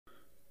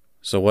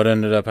So what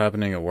ended up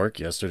happening at work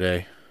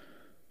yesterday?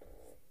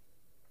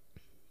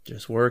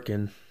 Just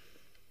working.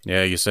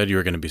 Yeah, you said you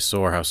were going to be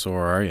sore. How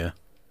sore are you?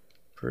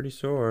 Pretty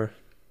sore.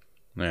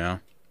 Yeah.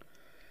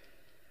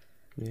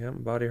 Yeah, my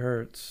body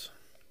hurts.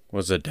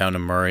 Was it down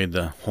in Murray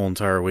the whole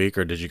entire week,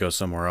 or did you go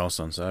somewhere else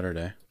on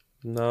Saturday?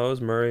 No, it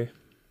was Murray.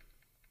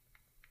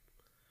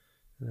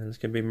 And then it's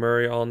going to be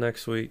Murray all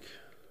next week.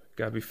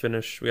 Gotta be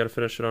finished. We gotta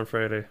finish it on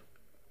Friday.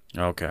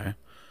 Okay.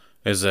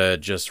 Is it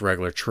just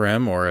regular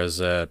trim, or is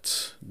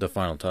it the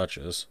final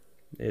touches?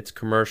 It's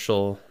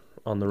commercial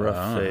on the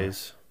rough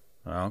phase.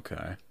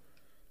 Okay.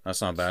 That's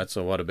not bad.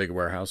 So what, a big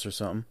warehouse or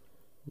something?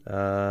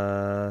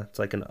 It's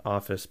like an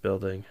office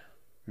building.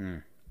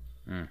 A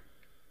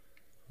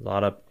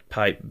lot of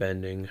pipe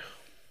bending.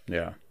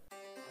 Yeah.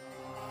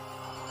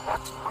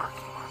 What's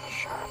lurking in the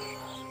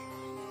shadows?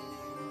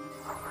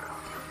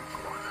 Around every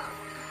corner.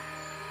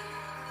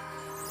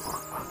 Or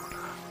under.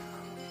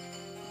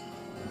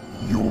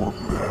 You're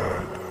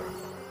bad.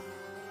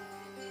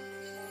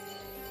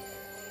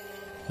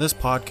 This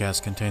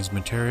podcast contains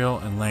material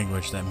and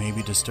language that may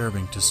be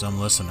disturbing to some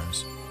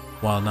listeners.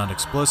 While not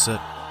explicit,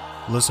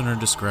 listener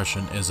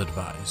discretion is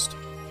advised.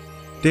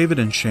 David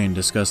and Shane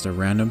discuss their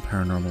random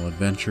paranormal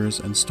adventures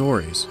and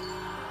stories.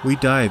 We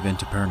dive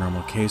into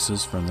paranormal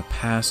cases from the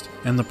past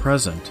and the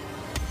present.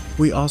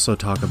 We also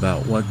talk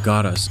about what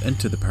got us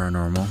into the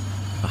paranormal,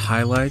 the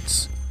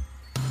highlights,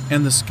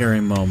 and the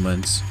scary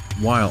moments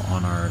while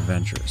on our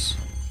adventures.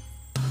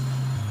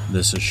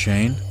 This is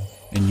Shane,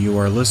 and you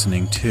are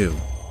listening to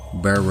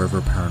Bear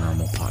River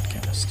Paranormal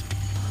Podcast.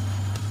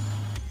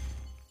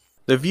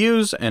 The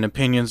views and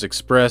opinions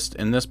expressed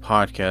in this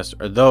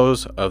podcast are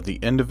those of the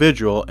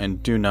individual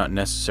and do not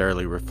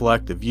necessarily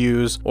reflect the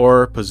views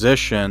or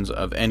positions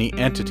of any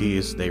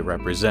entities they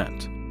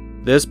represent.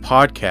 This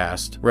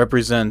podcast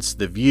represents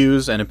the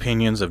views and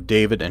opinions of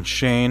David and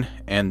Shane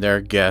and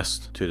their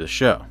guests to the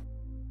show.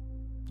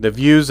 The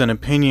views and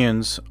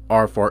opinions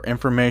are for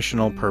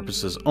informational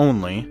purposes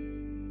only,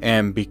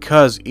 and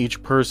because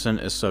each person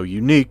is so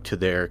unique to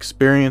their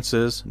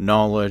experiences,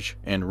 knowledge,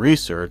 and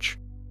research,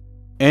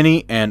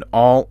 any and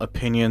all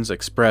opinions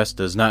expressed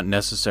does not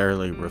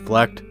necessarily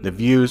reflect the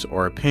views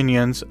or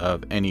opinions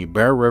of any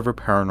Bear River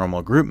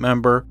Paranormal Group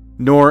member,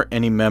 nor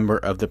any member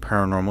of the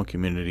paranormal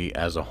community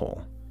as a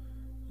whole.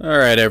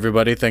 Alright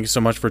everybody, thank you so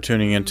much for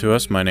tuning in to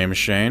us. My name is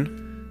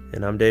Shane.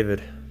 And I'm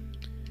David.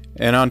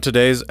 And on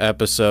today's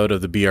episode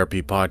of the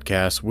BRP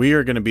podcast, we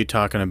are going to be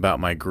talking about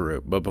my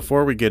group. But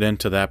before we get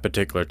into that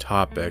particular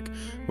topic,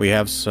 we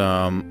have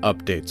some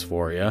updates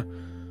for you.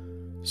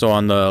 So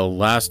on the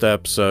last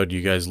episode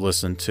you guys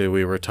listened to,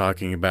 we were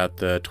talking about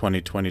the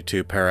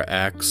 2022 Para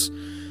X.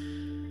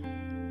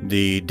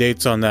 The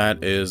dates on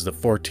that is the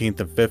 14th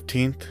and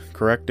 15th,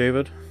 correct,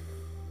 David?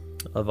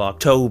 Of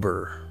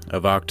October.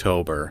 Of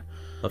October.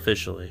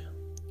 Officially.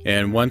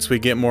 And once we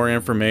get more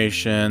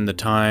information, the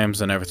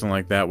times and everything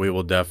like that, we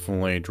will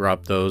definitely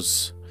drop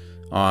those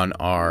on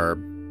our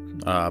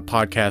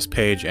podcast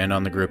page and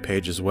on the group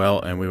page as well.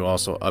 And we will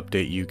also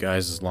update you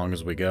guys as long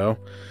as we go.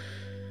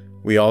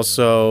 We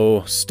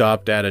also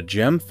stopped at a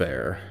gem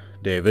fair.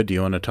 David, do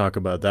you want to talk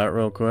about that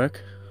real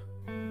quick?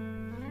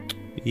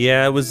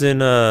 Yeah, it was in,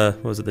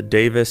 was it the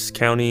Davis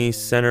County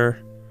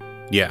Center?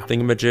 Yeah.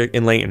 Thingamajig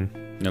in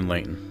Layton. In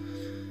Layton.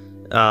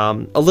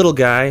 A little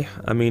guy.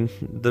 I mean,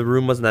 the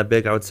room wasn't that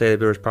big. I would say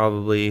there was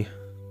probably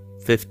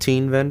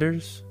 15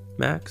 vendors,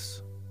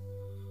 max.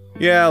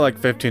 Yeah, like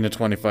 15 to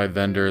 25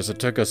 vendors. It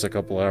took us a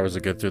couple hours to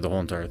get through the whole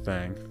entire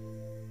thing.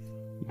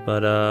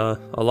 But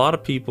a lot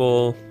of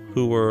people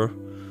who were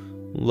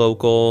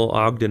local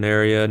Ogden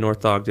area,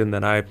 North Ogden,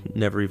 that I've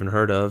never even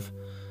heard of.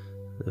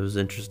 It was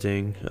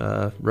interesting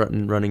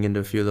running into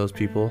a few of those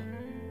people.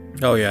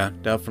 Oh yeah,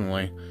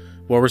 definitely.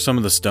 What were some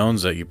of the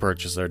stones that you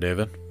purchased there,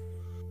 David?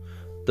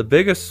 The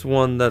biggest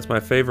one, that's my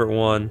favorite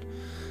one,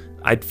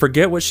 I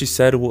forget what she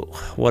said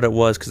what it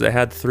was, because it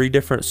had 3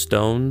 different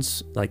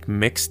stones like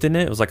mixed in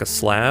it. It was like a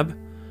slab.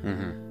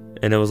 Mm-hmm.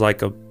 And it was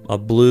like a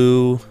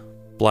blue,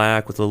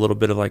 black with a little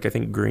bit of like, I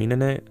think, green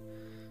in it.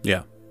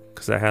 Yeah.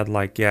 Because I had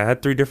like, I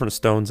had 3 different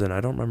stones in it. I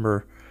don't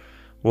remember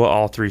what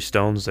all 3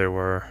 stones there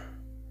were.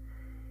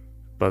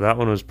 But that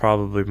one was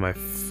probably my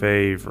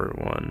favorite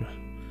one.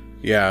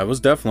 Yeah, it was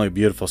definitely a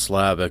beautiful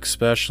slab,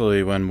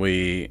 especially when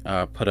we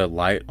put a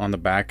light on the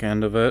back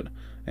end of it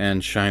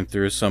and shined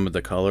through some of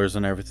the colors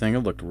and everything. It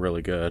looked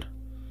really good.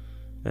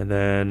 And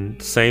then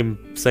same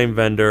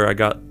vendor, I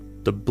got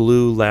the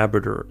blue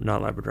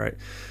fluorite,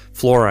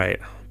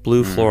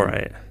 blue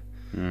fluorite,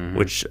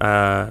 which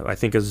I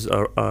think is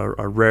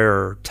a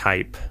rare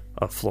type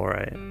of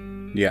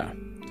fluorite. Yeah.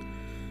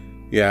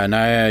 Yeah,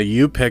 and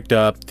you picked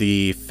up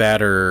the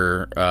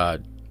fatter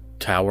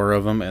tower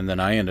of them, and then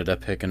I ended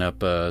up picking up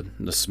the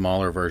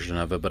smaller version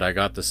of it, but I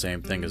got the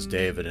same thing as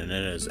David, and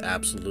it is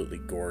absolutely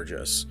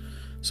gorgeous.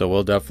 So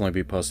we'll definitely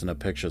be posting up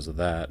pictures of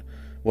that.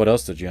 What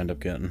else did you end up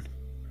getting?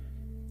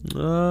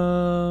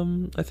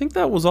 I think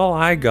that was all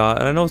I got.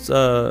 And I know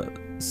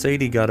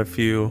Sadie got a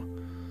few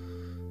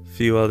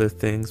other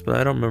things, but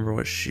I don't remember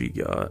what she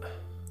got.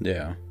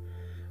 Yeah.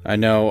 I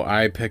know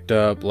I picked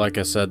up, like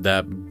I said,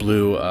 that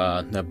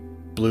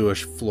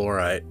bluish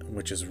fluorite,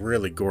 which is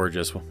really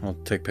gorgeous. I'll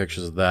take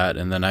pictures of that.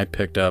 And then I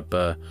picked up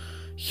a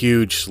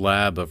huge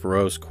slab of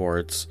rose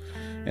quartz.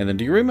 And then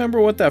do you remember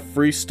what that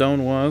free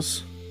stone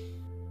was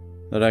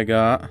that I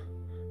got?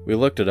 We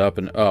looked it up,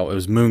 and it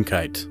was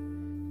moonkite.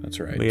 That's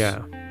right. Yeah.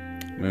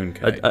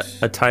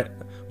 Moonkite.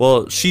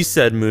 Well, she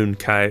said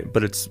moonkite,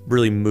 but it's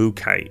really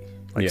mookite.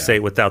 Like, say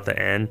it without the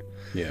N.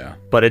 Yeah.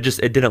 But it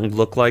didn't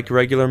look like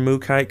regular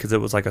mookite because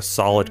it was like a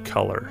solid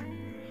color.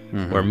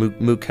 Where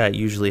mookite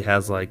usually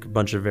has like a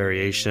bunch of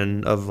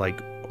variation of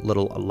like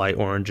little light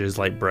oranges,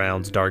 light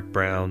browns, dark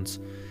browns,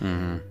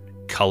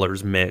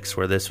 colors mixed,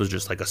 where this was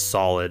just like a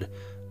solid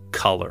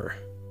color.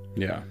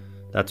 Yeah.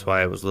 That's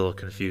why it was a little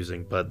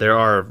confusing. But there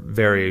are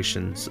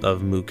variations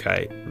of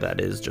mookite that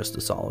is just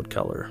a solid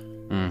color.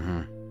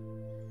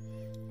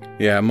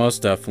 Yeah,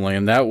 most definitely.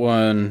 And that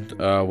one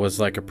was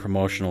like a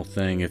promotional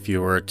thing. If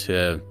you were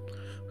to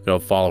go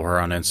follow her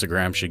on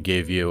Instagram, she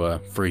gave you a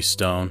free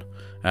stone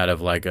out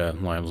of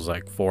it was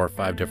like 4 or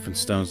 5 different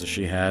stones that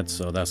she had.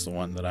 So that's the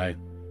one that I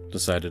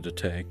decided to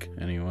take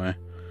anyway.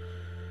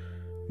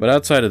 But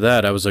outside of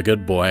that, I was a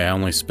good boy. I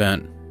only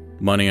spent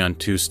money on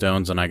 2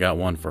 stones and I got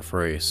 1 for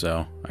free.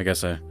 So I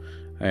guess I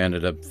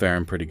ended up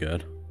faring pretty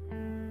good.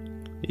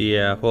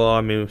 Yeah, well,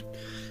 I mean,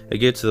 it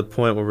gets to the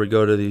point where we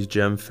go to these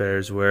gem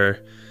fairs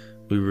where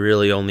we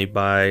really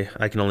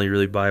I can only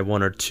really buy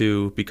 1 or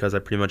 2 because I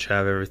pretty much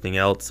have everything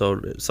else.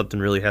 So something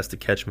really has to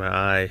catch my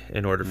eye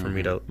in order for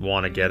me to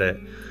want to get it.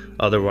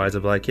 Otherwise,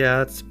 I'll be like,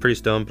 yeah, it's pretty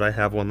stone, but I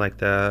have one like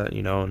that,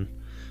 and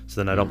so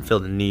then I don't feel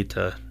the need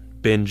to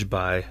binge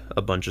buy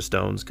a bunch of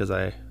stones because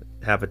I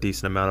have a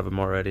decent amount of them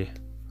already.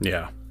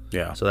 Yeah.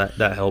 So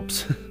that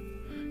helps.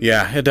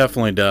 Yeah, it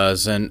definitely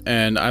does,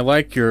 and I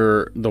like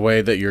the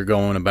way that you're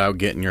going about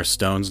getting your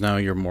stones now.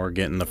 You're more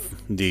getting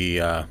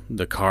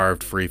the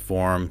carved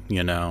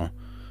freeform,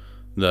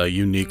 the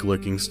unique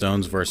looking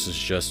stones versus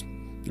just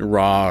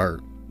raw or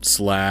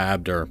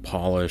slabbed or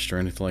polished or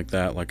anything like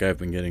that, like I've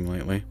been getting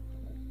lately.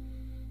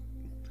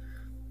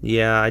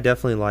 Yeah, I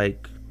definitely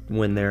like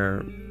when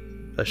they're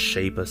a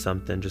shape of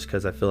something, just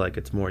because I feel like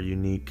it's more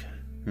unique.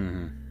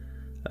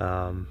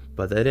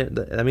 But they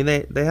didn't. I mean,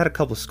 they had a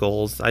couple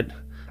skulls.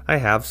 I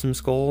have some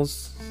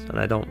skulls, and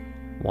I don't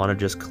want to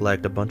just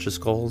collect a bunch of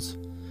skulls.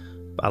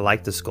 I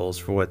like the skulls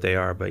for what they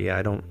are, but yeah,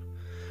 I don't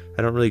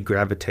really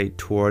gravitate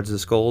towards the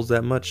skulls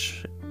that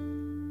much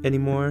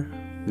anymore.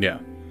 Yeah.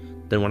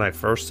 Than when I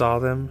first saw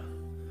them.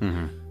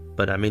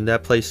 But I mean,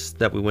 that place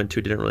that we went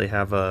to didn't really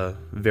have a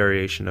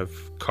variation of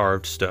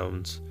carved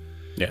stones.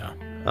 Yeah.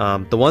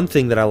 The one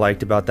thing that I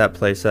liked about that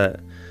place that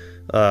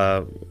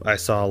I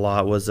saw a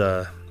lot was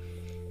the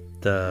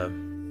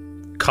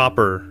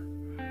copper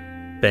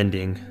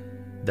bending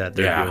that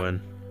they're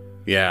doing.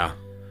 Yeah.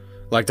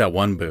 Like that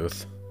one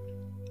booth.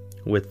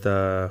 With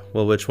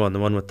which one? The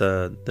one with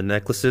the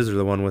necklaces or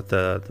the one with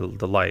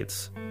the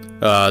lights?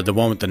 The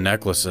one with the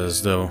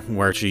necklaces,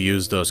 where she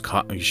used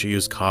she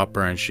used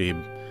copper and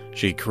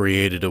she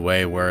created a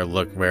way where it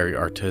looked very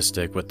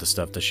artistic with the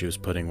stuff that she was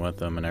putting with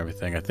them and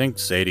everything. I think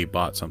Sadie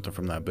bought something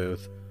from that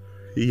booth.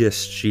 Yes,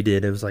 she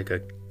did. It was like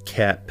a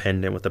cat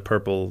pendant with a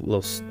purple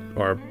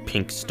or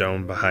pink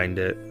stone behind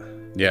it.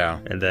 Yeah.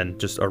 And then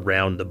just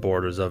around the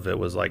borders of it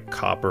was like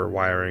copper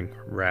wiring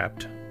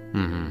wrapped.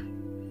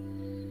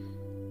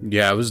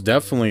 Yeah, it was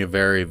definitely a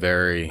very,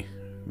 very,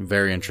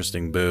 very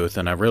interesting booth,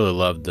 and I really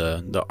loved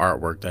the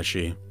artwork that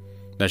she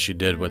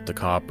did with the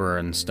copper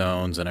and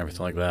stones and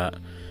everything like that.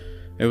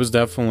 It was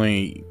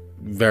definitely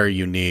very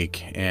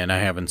unique, and I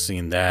haven't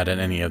seen that in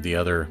any of the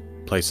other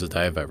places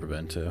that I've ever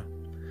been to.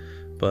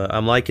 But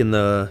I'm liking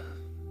the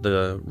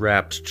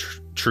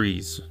wrapped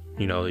trees,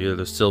 either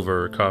the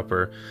silver or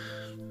copper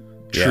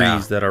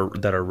trees that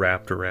are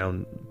wrapped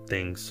around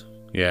things.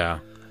 Yeah.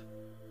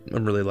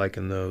 I'm really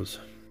liking those.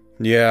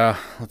 Yeah,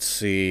 let's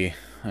see.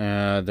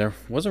 There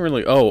wasn't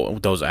really...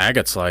 those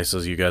agate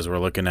slices you guys were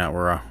looking at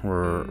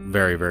were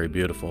very, very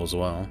beautiful as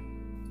well.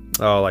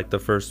 Oh, like the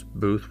first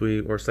booth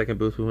second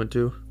booth we went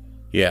to?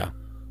 Yeah.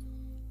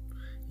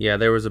 Yeah,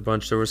 there was a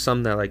bunch. There was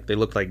some that they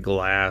looked like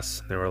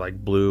glass. They were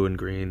like blue and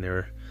green.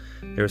 There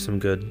were some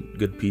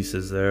good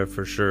pieces there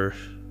for sure.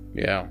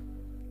 Yeah.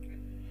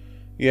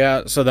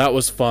 Yeah, so that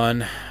was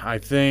fun. I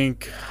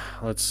think,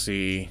 let's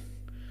see.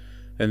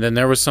 And then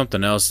there was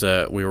something else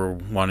that we were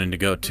wanting to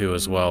go to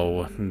as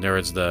well. There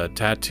was the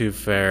tattoo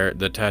fair,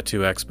 the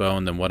tattoo expo,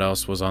 and then what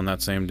else was on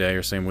that same day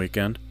or same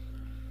weekend?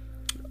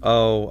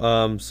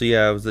 So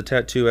yeah, it was the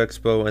tattoo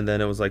expo, and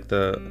then it was like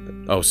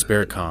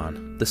Spirit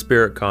Con. The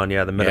Spirit Con,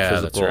 yeah, the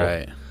metaphysical.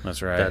 Yeah,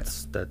 that's right.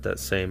 That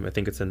same. I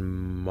think it's in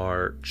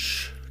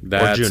March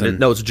or June.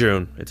 No, it's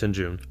June. It's in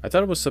June. I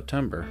thought it was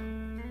September.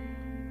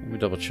 Let me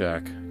double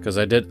check, because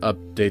I did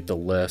update the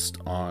list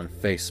on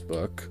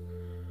Facebook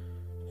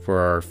for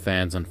our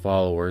fans and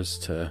followers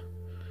to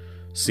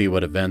see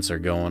what events are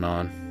going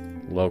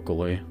on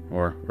locally,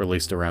 or at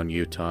least around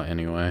Utah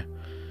anyway.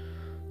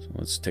 So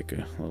let's take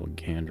a little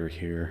gander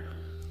here.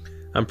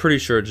 I'm pretty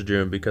sure it's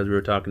June because we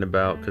were talking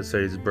about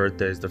Casey's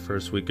birthday is the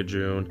first week of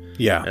June.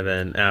 Yeah. And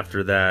then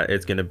after that,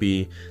 it's going to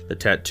be the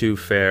tattoo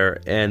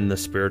fair and the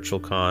spiritual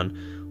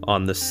con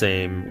on the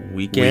same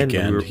weekend.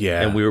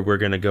 And we're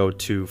going to go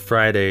to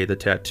Friday, the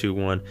tattoo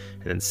one,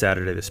 and then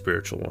Saturday, the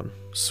spiritual one.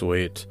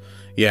 Sweet.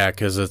 Yeah,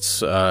 because it's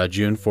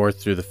June 4th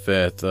through the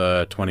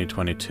 5th,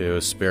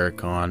 2022, Spirit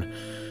Con.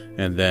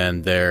 And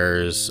then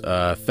there's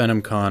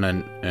Phenom Con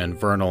and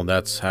Vernal.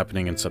 That's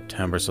happening in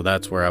September, so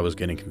that's where I was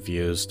getting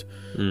confused.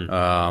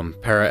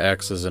 Para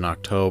X is in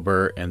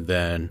October, and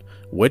then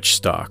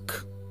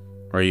Witchstock.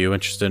 Are you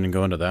interested in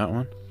going to that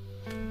one?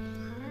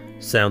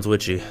 Sounds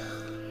witchy.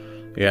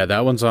 Yeah,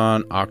 that one's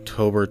on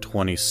October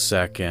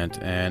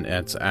 22nd, and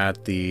it's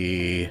at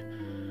the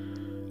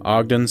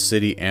Ogden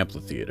City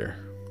Amphitheater.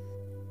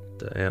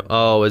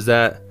 Oh, is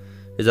that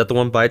the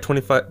one by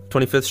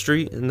 25th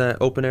Street in that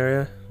open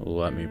area?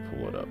 Let me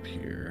pull it up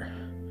here.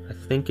 I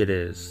think it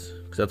is,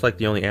 because that's like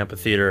the only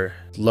amphitheater.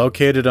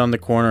 Located on the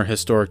corner of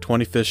historic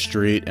 25th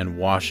Street and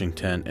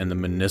Washington in the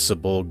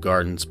Municipal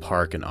Gardens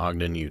Park in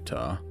Ogden,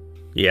 Utah.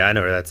 Yeah, I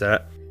know where that's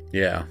at.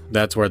 Yeah,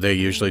 that's where they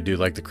usually do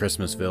like the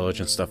Christmas Village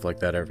and stuff like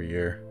that every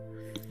year.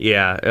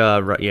 Yeah,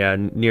 right. Yeah,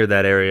 near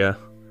that area.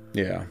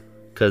 Yeah,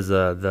 because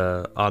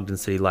the Ogden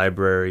City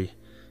Library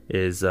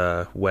is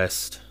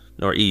west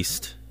or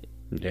east.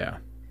 Yeah.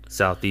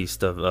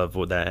 Southeast of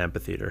that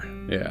amphitheater.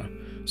 Yeah.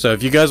 So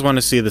if you guys want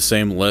to see the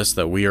same list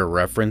that we are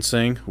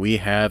referencing, we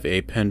have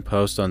a pinned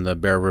post on the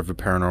Bear River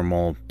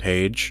Paranormal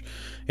page.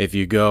 If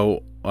you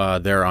go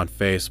there on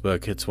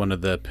Facebook, it's one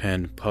of the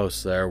pinned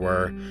posts there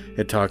where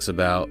it talks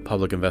about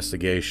public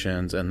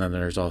investigations, and then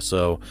there's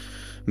also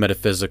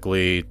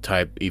metaphysically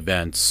type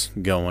events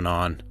going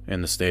on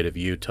in the state of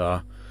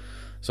Utah.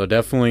 So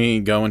definitely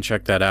go and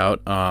check that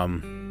out.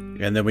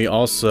 And then we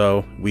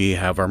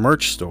have our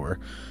merch store.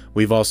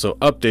 We've also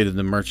updated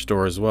the merch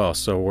store as well.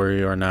 So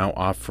we are now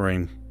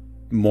offering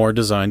more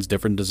designs,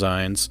 different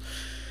designs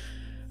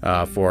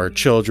for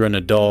children,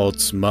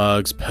 adults,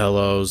 mugs,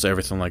 pillows,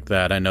 everything like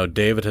that. I know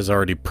David has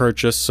already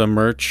purchased some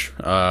merch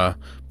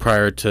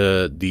prior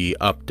to the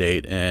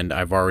update, and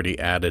I've already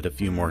added a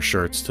few more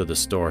shirts to the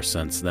store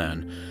since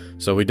then.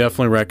 So we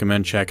definitely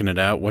recommend checking it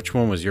out. Which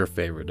one was your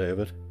favorite,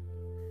 David?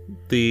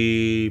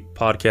 The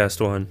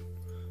podcast one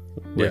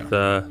with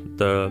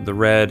the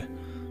red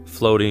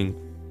floating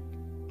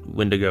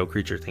Wendigo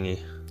creature thingy.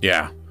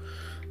 Yeah,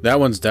 that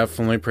one's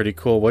definitely pretty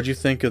cool. What'd you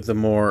think of the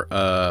more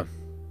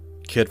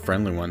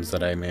kid-friendly ones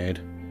that I made?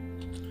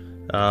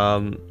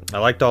 I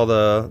liked all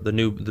the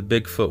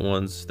Bigfoot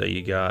ones that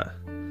you got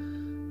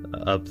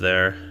up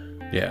there.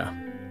 Yeah,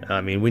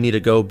 I mean, we need to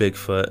go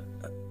Bigfoot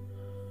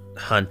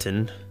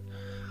hunting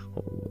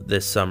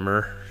this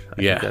summer. I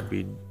think that'd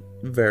be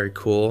very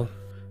cool.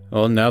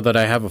 Well, now that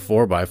I have a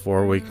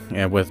 4x4,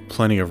 and with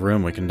plenty of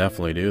room, we can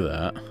definitely do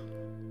that.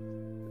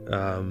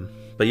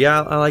 But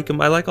yeah, I like them.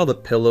 I like all the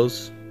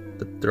pillows,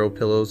 the throw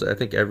pillows. I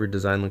think every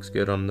design looks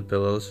good on the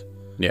pillows.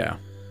 Yeah.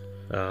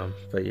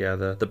 But yeah,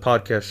 the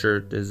podcast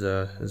shirt is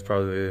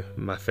probably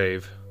my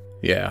fave.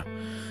 Yeah.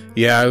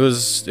 Yeah, it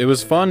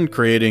was fun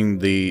creating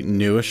the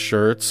newest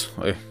shirts,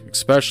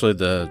 especially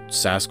the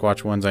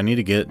Sasquatch ones. I need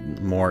to get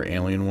more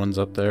alien ones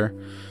up there.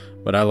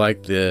 But I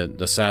like the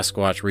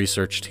Sasquatch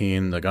research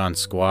team, the Gone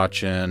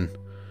Squatchin',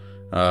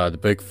 the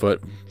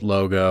Bigfoot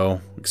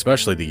logo,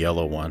 especially the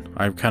yellow one.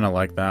 I kind of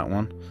like that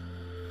one.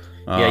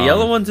 Yeah,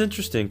 yellow one's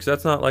interesting because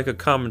that's not like a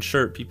common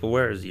shirt people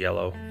wear is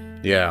yellow.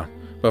 Yeah,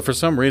 but for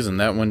some reason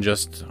that one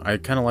I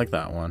kind of like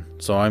that one,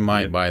 so I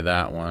might buy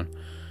that one.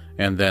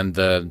 And then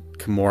the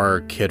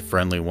more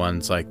kid-friendly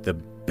ones like the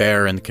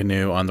bear in the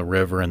canoe on the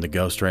river and the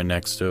ghost right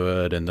next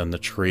to it, and then the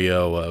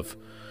trio of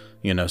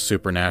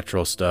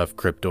supernatural stuff,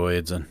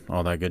 cryptoids and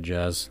all that good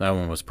jazz. That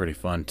one was pretty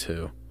fun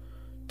to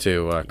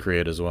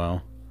create as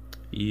well.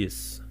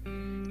 Yes.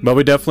 But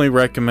we definitely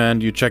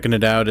recommend you checking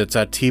it out. It's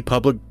at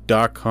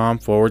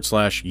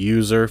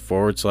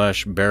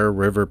tpublic.com/user/Bear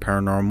River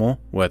Paranormal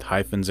with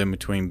hyphens in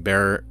between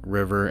Bear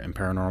River and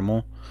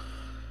Paranormal.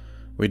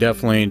 We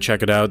definitely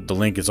check it out. The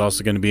link is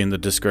also going to be in the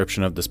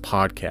description of this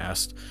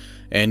podcast.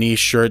 Any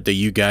shirt that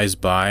you guys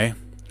buy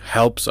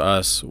helps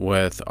us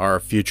with our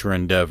future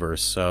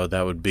endeavors. So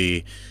that would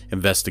be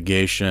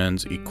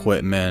investigations,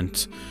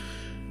 equipment,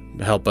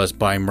 help us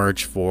buy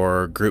merch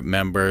for group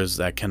members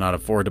that cannot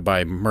afford to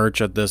buy merch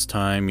at this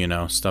time,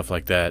 stuff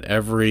like that.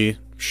 Every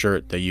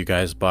shirt that you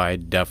guys buy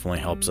definitely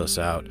helps us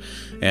out.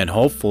 And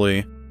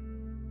hopefully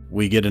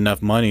we get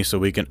enough money so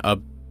we can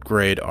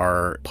upgrade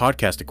our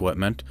podcast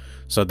equipment,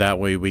 so that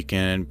way we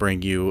can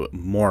bring you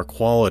more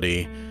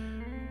quality,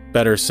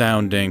 better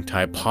sounding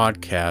type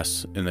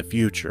podcasts in the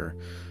future.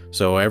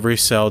 So every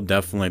sale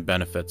definitely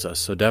benefits us.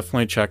 So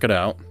definitely check it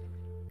out.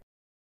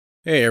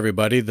 Hey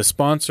everybody, the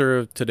sponsor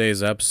of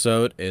today's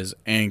episode is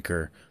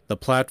Anchor, the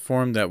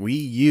platform that we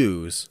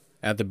use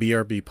at the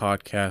BRB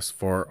podcast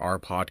for our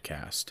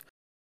podcast.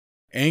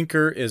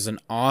 Anchor is an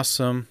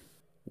awesome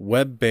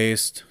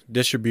web-based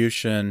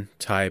distribution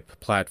type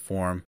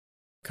platform,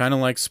 kind of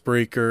like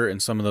Spreaker and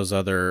some of those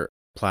other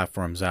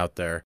platforms out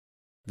there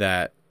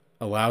that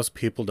allows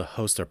people to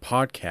host their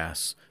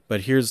podcasts,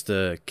 but here's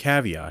the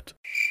caveat.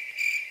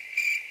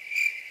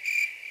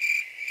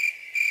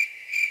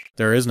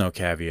 There is no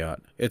caveat.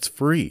 It's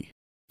free.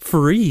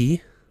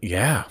 Free?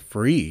 Yeah,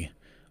 free.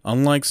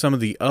 Unlike some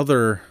of the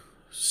other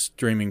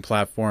streaming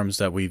platforms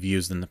that we've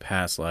used in the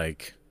past,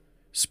 like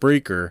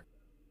Spreaker,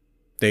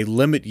 they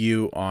limit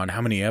you on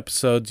how many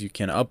episodes you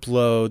can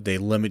upload. They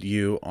limit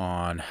you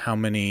on how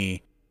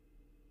many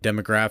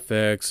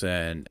demographics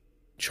and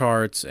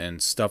charts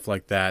and stuff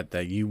like that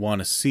you want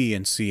to see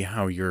and see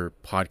how your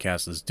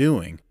podcast is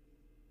doing.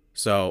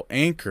 So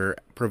Anchor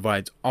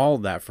provides all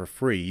that for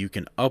free. You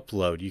can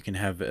upload, you can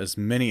have as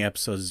many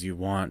episodes as you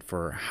want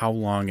for how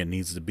long it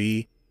needs to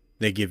be.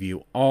 They give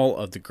you all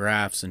of the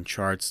graphs and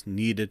charts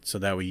needed so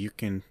that way you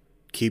can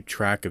keep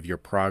track of your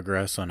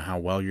progress on how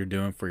well you're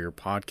doing for your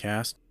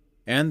podcast.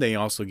 And they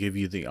also give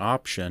you the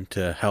option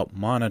to help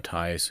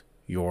monetize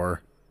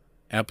your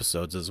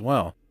episodes as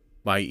well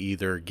by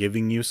either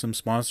giving you some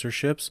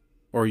sponsorships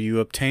or you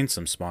obtain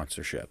some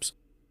sponsorships.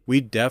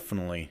 We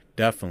definitely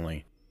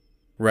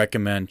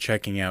recommend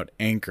checking out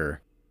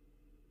Anchor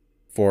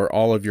for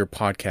all of your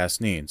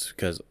podcast needs,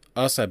 because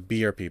us at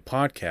BRP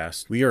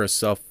Podcast, we are a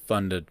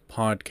self-funded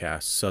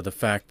podcast. So the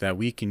fact that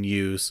we can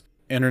use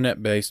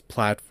internet-based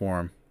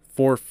platform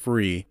for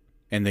free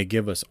and they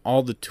give us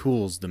all the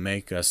tools to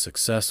make us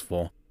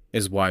successful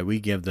is why we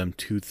give them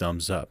 2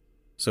 thumbs up.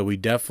 So we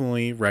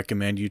definitely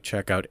recommend you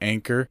check out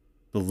Anchor.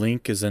 The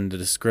link is in the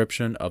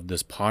description of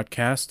this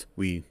podcast.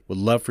 We would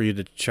love for you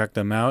to check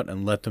them out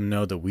and let them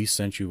know that we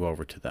sent you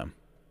over to them.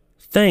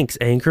 Thanks,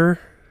 Anchor.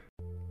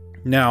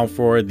 Now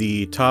for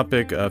the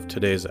topic of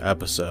today's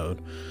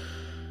episode.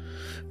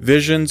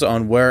 Visions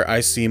on where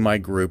I see my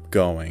group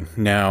going.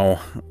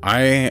 Now,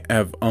 I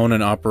have owned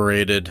and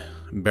operated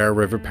Bear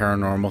River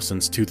Paranormal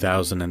since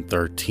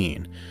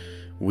 2013.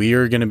 We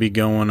are going to be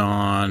going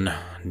on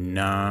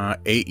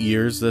 8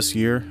 years this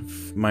year,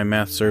 if my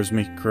math serves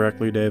me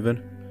correctly,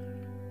 David.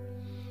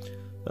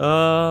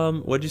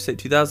 What'd you say,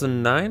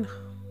 2009?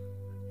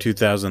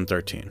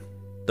 2013.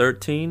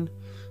 13?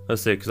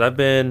 Let's see, because I've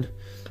been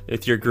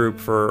with your group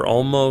for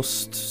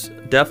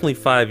definitely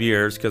 5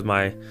 years, because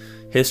my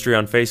history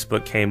on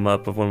Facebook came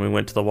up of when we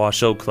went to the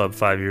Washoe Club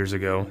 5 years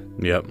ago.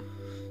 Yep.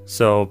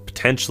 So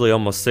potentially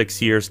almost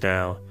 6 years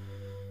now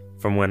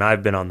from when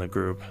I've been on the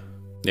group.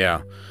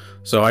 Yeah.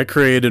 So I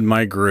created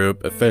my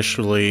group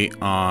officially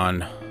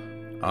on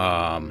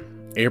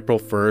April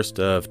 1st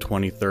of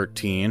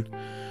 2013.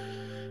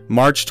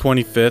 March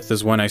 25th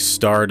is when I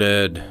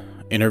started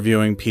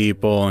interviewing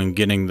people and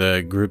getting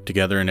the group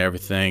together and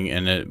everything,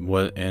 and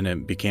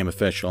it became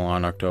official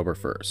on on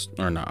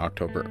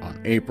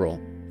April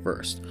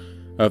 1st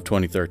of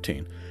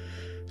 2013.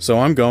 So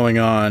I'm going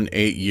on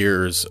 8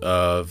 years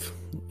of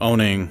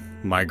owning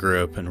my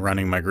group and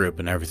running my group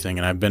and everything,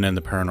 and I've been in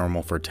the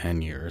paranormal for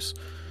 10 years.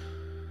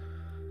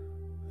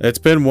 It's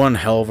been one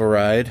hell of a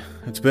ride.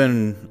 It's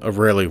been a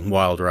really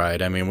wild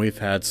ride. I mean, we've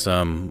had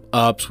some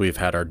ups, we've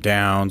had our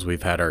downs,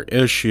 we've had our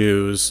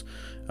issues.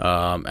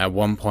 At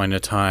one point in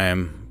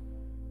time,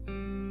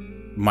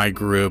 my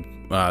group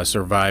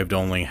survived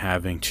only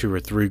having 2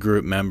 or 3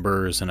 group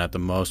members, and at the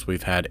most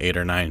we've had 8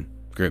 or 9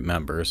 group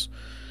members.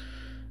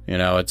 You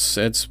know,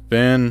 it's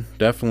been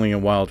definitely a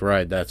wild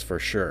ride, that's for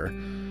sure.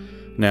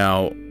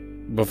 Now,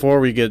 before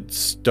we get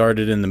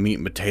started in the meat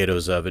and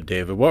potatoes of it,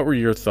 David, what were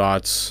your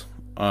thoughts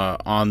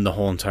on the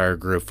whole entire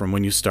group from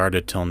when you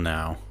started till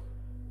now?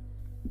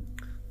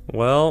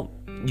 Well,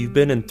 you've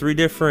been in 3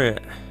 different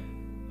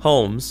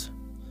homes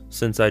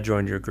since I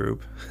joined your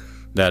group.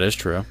 That is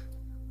true.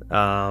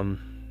 The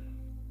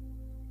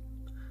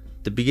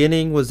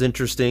beginning was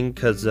interesting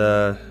because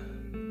there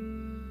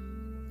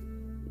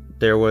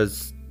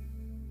was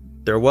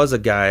a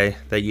guy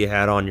that you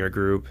had on your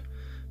group,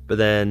 but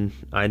then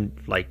I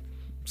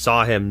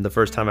saw him the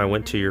first time I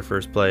went to your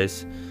first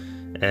place,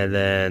 and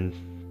then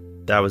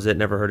that was it.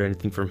 Never heard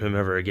anything from him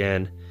ever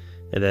again.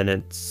 And then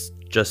it's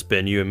just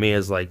been you and me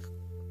as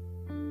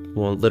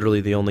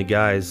literally the only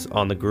guys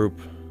on the group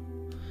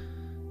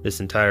this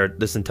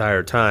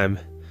entire time,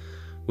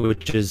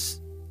 which is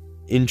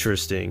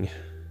interesting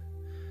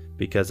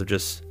because of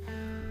just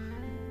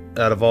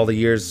out of all the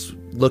years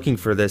looking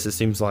for this, it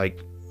seems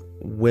like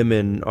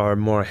women are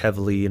more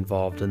heavily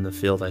involved in the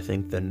field, I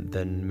think,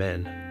 than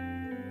men.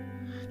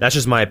 That's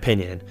just my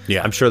opinion.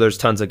 Yeah. I'm sure there's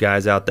tons of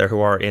guys out there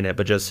who are in it,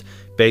 but just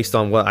based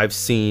on what I've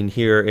seen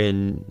here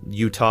in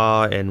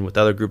Utah and with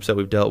other groups that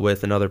we've dealt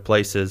with in other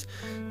places,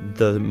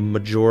 the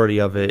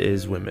majority of it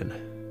is women.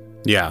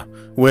 Yeah,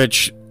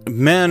 which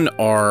men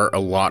are a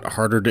lot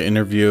harder to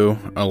interview,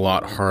 a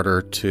lot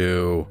harder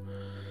to...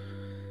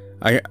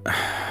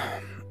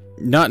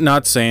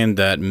 Not saying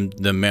that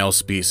the male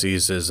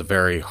species is a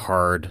very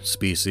hard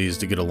species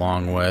to get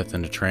along with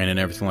and to train and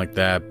everything like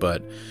that,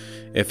 but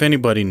if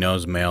anybody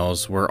knows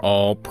males, we're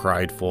all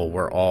prideful,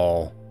 we're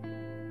all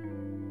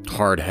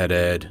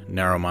hard-headed,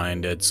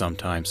 narrow-minded,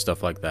 sometimes,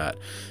 stuff like that.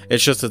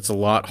 It's a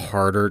lot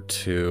harder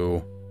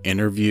to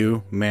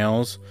interview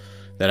males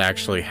that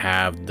actually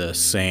have the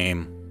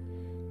same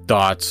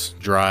thoughts,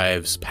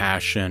 drives,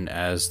 passion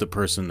as the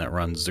person that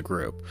runs the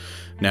group.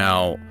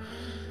 Now,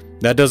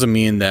 that doesn't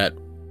mean that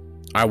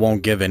I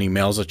won't give any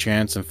males a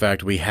chance. In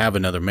fact, we have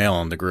another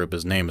male in the group.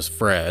 His name is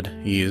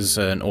Fred. He's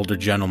an older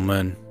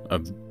gentleman,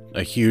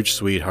 a huge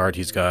sweetheart.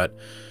 He's got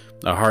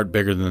a heart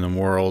bigger than the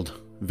world,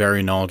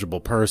 very knowledgeable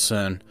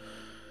person.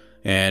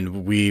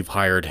 And we've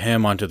hired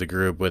him onto the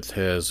group with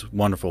his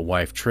wonderful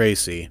wife,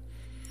 Tracy.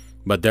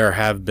 But there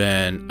have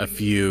been a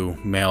few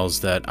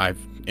males that I've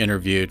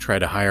interviewed, tried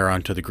to hire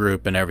onto the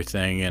group and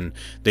everything, and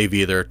they've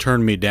either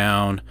turned me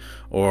down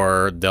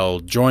or they'll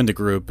join the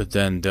group, but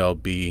then they'll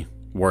be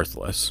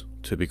worthless,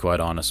 to be quite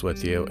honest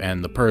with you.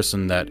 And the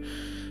person that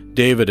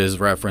David is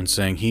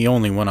referencing, he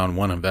only went on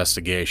one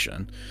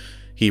investigation.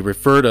 He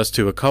referred us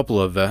to a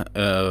couple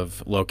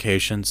of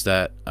locations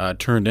that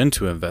turned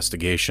into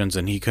investigations,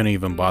 and he couldn't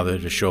even bother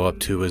to show up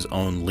to his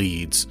own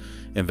leads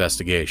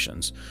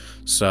investigations.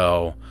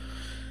 So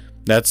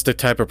that's the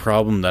type of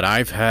problem that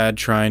I've had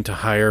trying to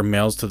hire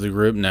males to the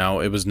group. Now,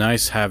 it was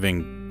nice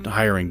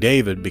hiring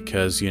David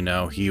because, you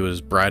know, he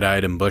was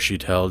bright-eyed and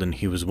bushy-tailed, and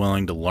he was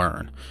willing to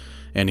learn.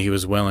 And he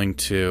was willing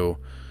to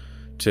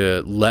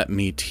let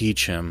me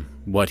teach him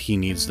what he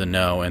needs to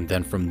know, and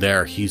then from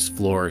there, he's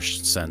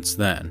flourished since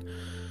then.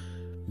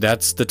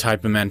 That's the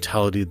type of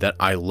mentality that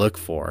I look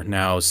for.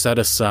 Now, set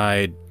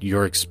aside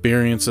your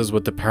experiences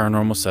with the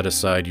paranormal, set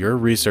aside your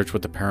research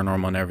with the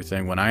paranormal and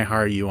everything. When I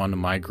hire you onto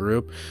my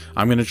group,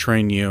 I'm going to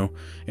train you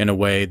in a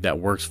way that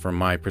works for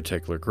my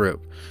particular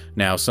group.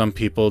 Now, some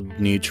people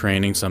need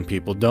training, some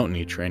people don't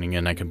need training,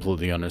 and I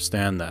completely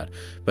understand that.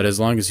 But as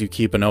long as you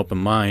keep an open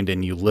mind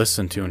and you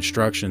listen to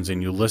instructions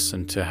and you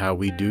listen to how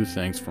we do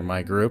things for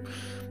my group,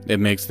 it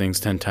makes things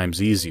 10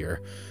 times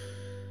easier.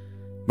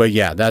 But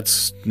yeah,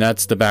 that's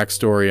the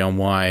backstory on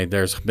why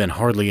there's been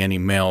hardly any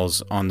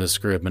males on this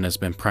group, and it's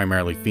been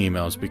primarily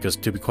females, because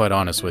to be quite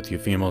honest with you,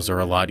 females are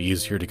a lot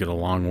easier to get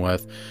along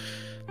with.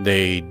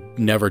 They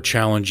never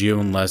challenge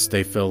you unless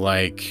they feel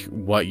like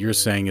what you're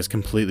saying is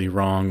completely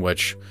wrong,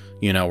 which,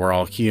 you know, we're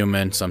all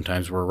human.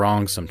 Sometimes we're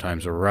wrong,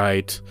 sometimes we're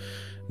right.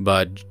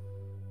 But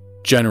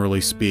generally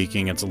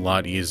speaking, it's a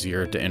lot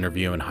easier to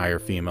interview and hire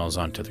females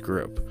onto the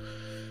group.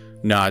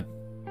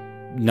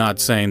 Not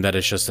saying that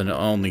it's just an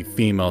only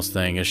females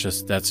thing. It's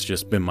just that's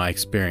just been my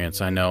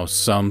experience. I know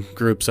some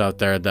groups out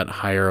there that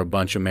hire a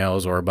bunch of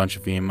males or a bunch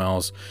of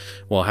females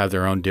will have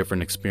their own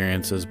different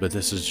experiences, but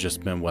this has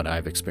just been what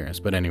I've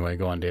experienced. But anyway,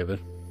 go on,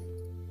 David.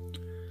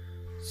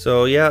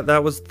 So yeah,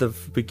 that was the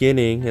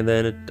beginning, and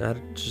then it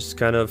just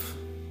kind of,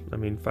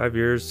 5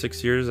 years,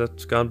 6 years,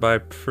 that's gone by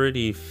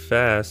pretty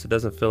fast. It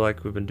doesn't feel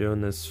like we've been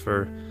doing this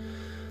for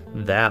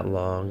that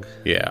long.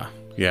 Yeah,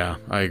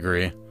 I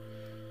agree.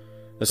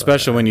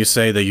 Especially when you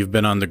say that you've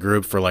been on the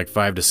group for like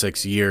 5 to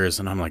 6 years,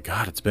 and I'm like,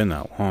 God, it's been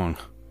that long.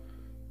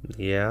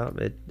 Yeah,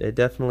 it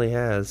definitely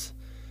has.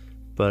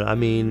 But I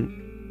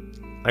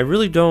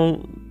really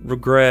don't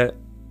regret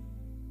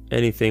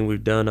anything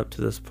we've done up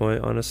to this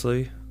point,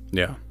 honestly.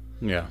 Yeah,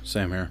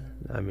 same here.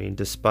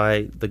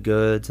 Despite the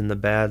goods and the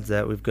bads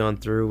that we've gone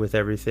through with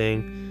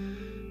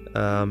everything,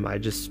 I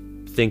just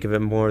think of it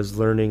more as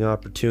learning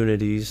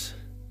opportunities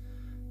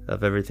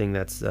of everything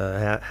that's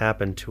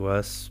happened to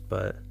us.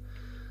 But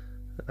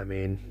I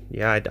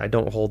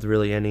don't hold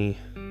really any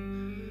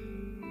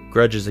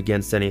grudges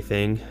against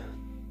anything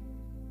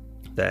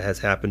that has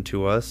happened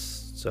to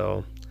us.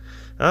 So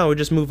we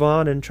just move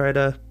on and try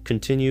to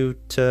continue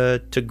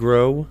to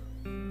grow.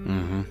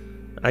 Mm-hmm.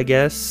 I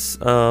guess.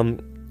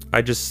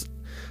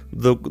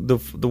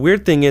 The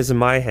weird thing is in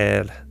my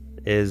head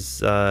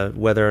is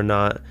whether or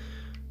not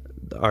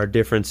our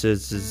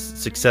differences is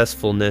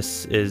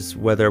successfulness is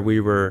whether we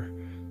were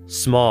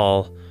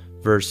small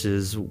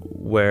versus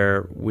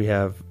where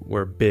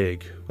we're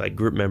big, like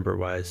group member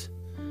wise.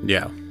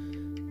 Yeah.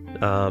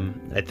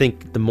 I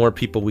think the more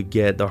people we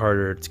get, the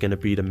harder it's going to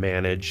be to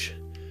manage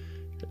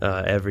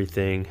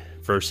everything,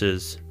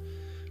 versus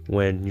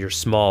when you're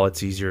small,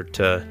 it's easier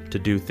to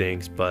do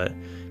things, but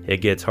it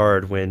gets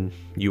hard when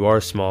you are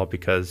small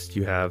because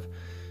you have,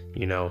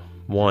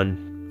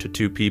 1 to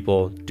 2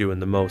 people doing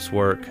the most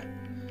work.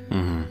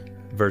 Mm-hmm.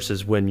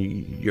 Versus when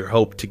you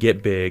hope to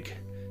get big,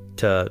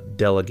 to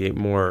delegate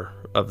more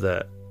of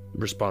that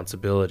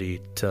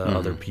responsibility to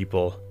other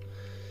people.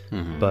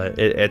 Mm-hmm. But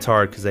it's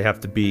hard because they have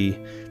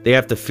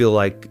to feel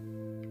like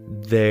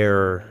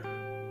they're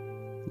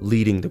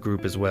leading the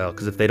group as well,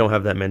 because if they don't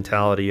have that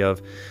mentality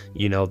of,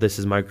 this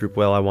is my group,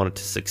 well, I want it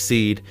to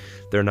succeed,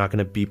 they're not going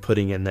to be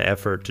putting in the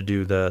effort to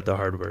do the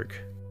hard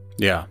work.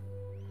 Yeah,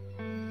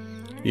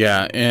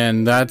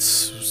 and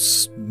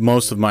that's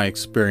most of my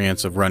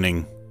experience of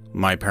running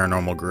my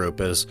paranormal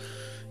group is,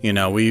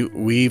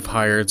 we've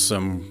hired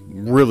some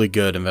really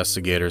good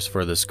investigators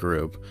for this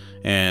group,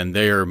 and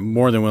they are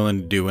more than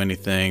willing to do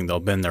anything. They'll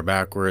bend their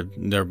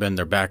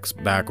backs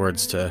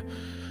backwards to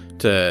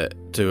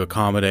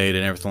accommodate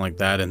and everything like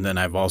that. And then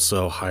I've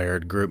also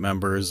hired group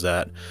members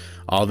that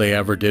all they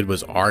ever did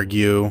was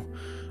argue.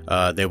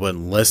 They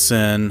wouldn't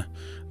listen.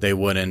 They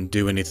wouldn't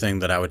do anything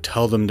that I would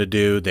tell them to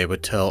do. They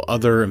would tell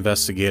other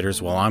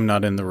investigators while I'm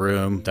not in the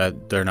room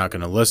that they're not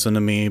going to listen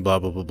to me, blah,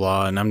 blah, blah,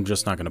 blah. And I'm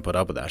just not going to put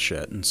up with that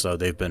shit. And so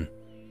they've been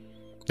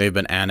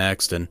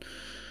annexed and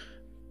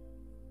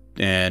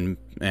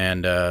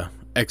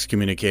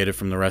excommunicated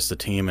from the rest of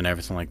the team and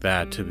everything like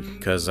that,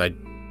 because I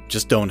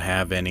just don't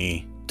have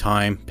any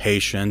time,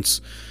 patience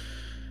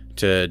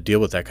to deal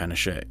with that kind of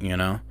shit, you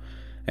know?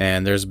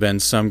 And there's been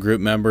some group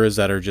members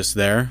that are just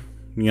there,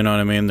 you know what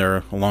I mean?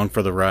 They're along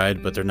for the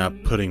ride, but they're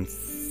not putting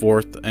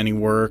forth any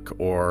work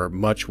or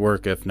much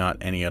work, if not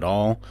any at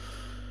all.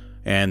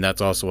 And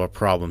that's also a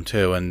problem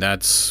too. And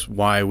that's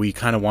why we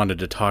kind of wanted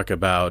to talk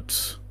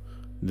about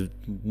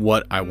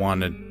what I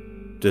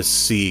wanted to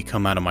see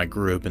come out of my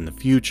group in the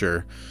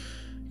future,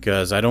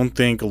 because I don't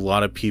think a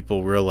lot of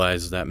people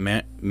realize that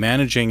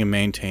managing and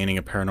maintaining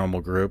a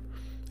paranormal group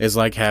is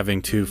like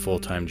having 2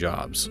 full-time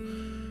jobs,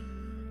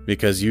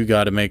 because you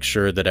got to make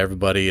sure that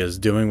everybody is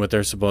doing what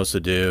they're supposed to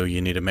do.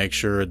 You need to make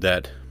sure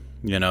that,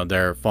 you know,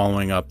 they're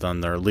following up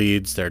on their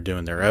leads, they're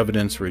doing their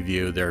evidence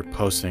review, they're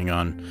posting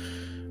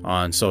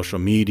on social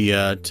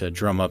media to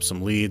drum up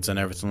some leads and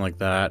everything like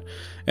that.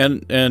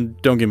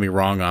 And don't get me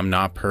wrong, I'm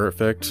not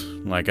perfect.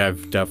 Like,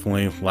 I've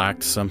definitely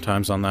lacked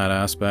sometimes on that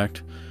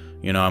aspect.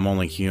 You know, I'm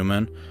only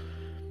human.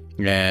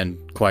 And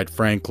quite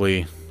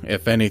frankly,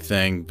 if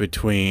anything,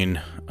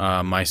 between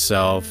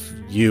myself,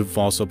 you've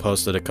also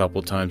posted a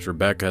couple times,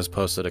 Rebecca has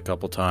posted a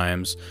couple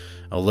times,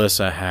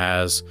 Alyssa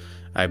has,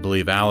 I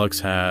believe Alex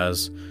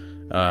has,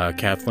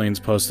 Kathleen's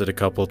posted a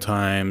couple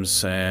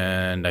times,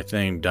 and I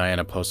think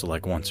Diana posted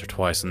like once or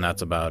twice, and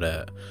that's about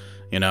it,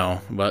 you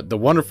know. But the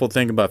wonderful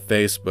thing about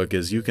Facebook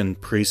is you can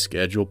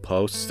pre-schedule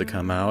posts to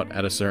come out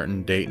at a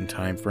certain date and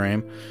time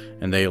frame,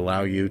 and they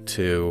allow you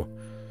to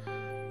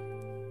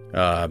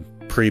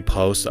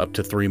pre-post up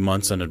to 3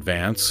 months in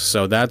advance.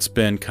 So that's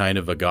been kind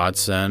of a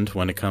godsend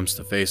when it comes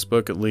to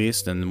Facebook, at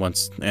least. And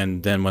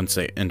then once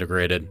they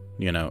integrated,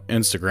 you know,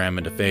 Instagram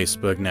into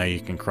Facebook, now you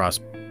can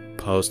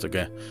cross-post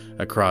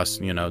across,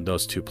 you know,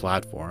 those 2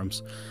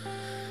 platforms.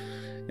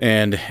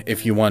 And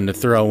if you wanted to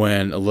throw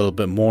in a little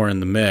bit more in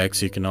the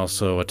mix, you can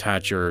also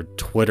attach your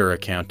Twitter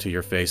account to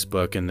your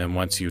Facebook, and then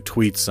once you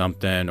tweet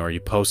something or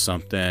you post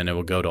something, it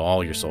will go to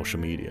all your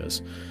social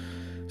medias.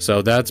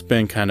 So that's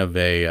been kind of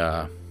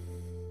a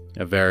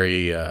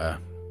very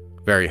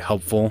very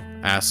helpful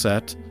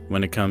asset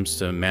when it comes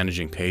to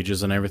managing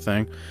pages and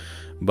everything.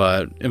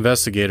 But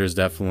investigators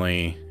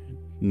definitely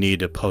need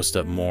to post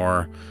up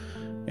more,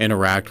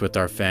 interact with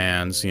our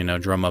fans, you know,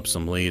 drum up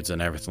some leads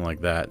and everything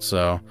like that.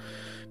 So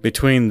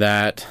between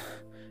that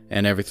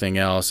and everything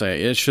else,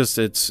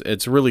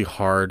 it's really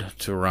hard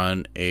to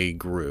run a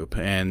group.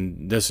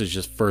 And this is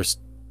just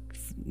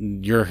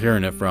you're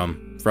hearing it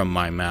from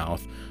my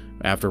mouth.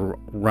 After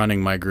running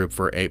my group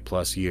for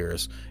 8+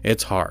 years,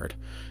 it's hard.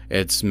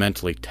 It's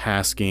mentally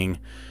tasking.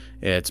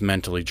 It's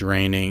mentally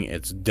draining.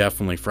 It's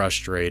definitely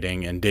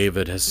frustrating. And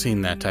David has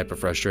seen that type of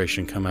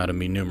frustration come out of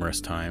me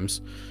numerous times,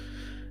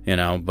 you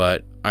know,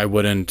 but I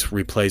wouldn't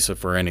replace it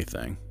for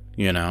anything,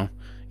 you know.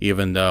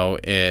 Even though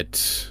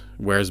it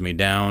wears me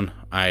down,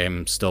 I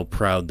am still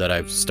proud that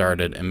I've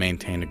started and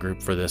maintained a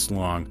group for this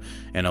long.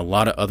 And a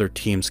lot of other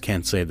teams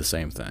can't say the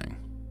same thing.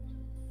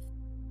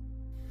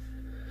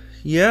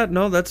 Yeah,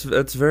 no, that's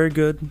very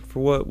good for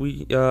what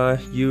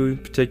you in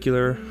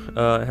particular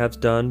have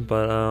done.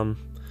 But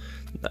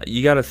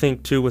you got to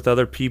think too with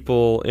other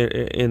people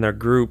in their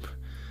group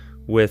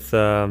with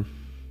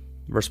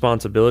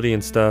responsibility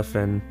and stuff,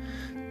 and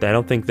I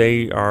don't think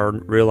they are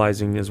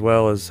realizing as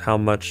well as how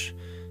much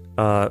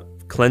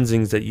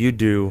cleansings that you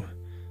do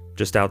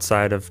just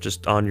outside of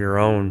just on your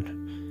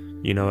own.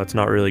 You know, it's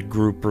not really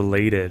group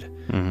related,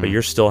 but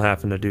you're still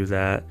having to do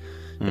that.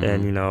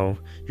 And, you know,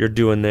 you're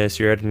doing this,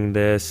 you're editing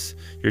this,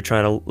 you're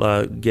trying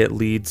to get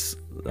leads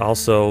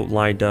also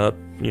lined up,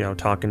 you know,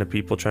 talking to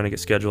people, trying to get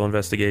schedule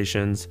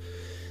investigations.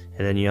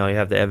 And then, you know, you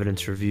have the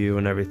evidence review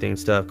and everything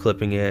stuff,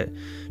 clipping it,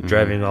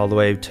 driving all the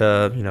way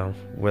to, you know,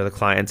 where the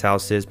client's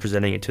house is,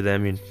 presenting it to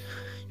them.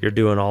 You're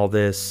doing all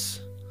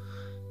this.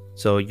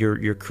 So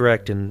you're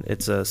correct, and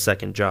it's a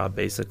second job,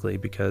 basically,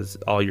 because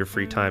all your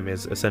free time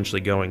is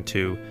essentially going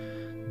to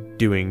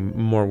doing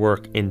more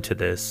work into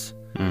this.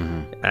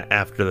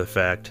 After the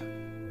fact,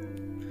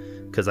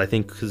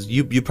 because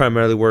you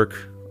primarily work,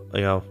 you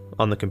know,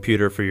 on the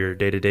computer for your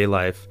day-to-day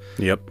life.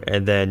 Yep.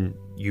 And then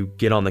you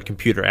get on the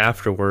computer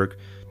after work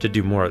to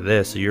do more of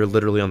this, so you're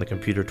literally on the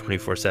computer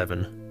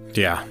 24/7.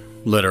 Yeah,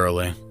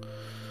 literally.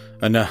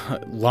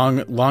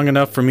 Long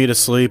enough for me to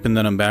sleep, and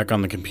then I'm back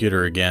on the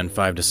computer again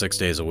 5 to 6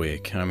 days a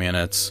week. I mean,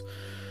 it's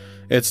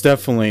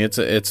definitely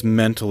it's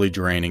mentally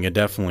draining. It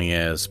definitely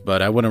is,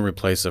 but I wouldn't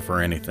replace it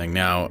for anything.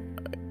 Now,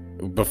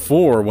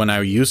 before, when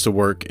I used to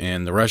work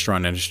in the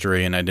restaurant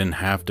industry and I didn't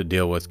have to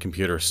deal with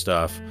computer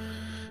stuff,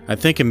 I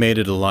think it made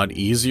it a lot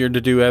easier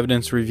to do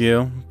evidence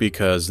review,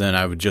 because then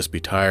I would just be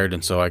tired,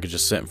 and so I could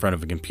just sit in front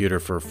of a computer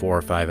for 4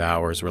 or 5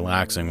 hours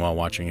relaxing while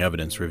watching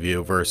evidence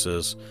review,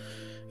 versus,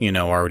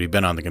 already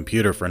been on the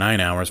computer for 9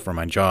 hours for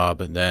my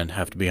job and then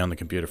have to be on the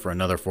computer for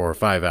another 4 or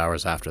 5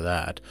 hours after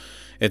that.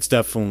 It's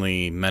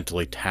definitely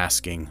mentally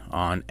tasking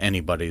on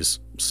anybody's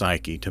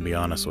psyche, to be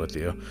honest with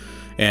you.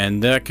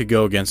 And that could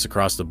go against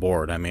across the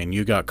board. I mean,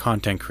 you got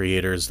content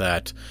creators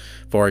that,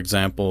 for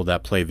example,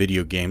 that play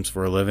video games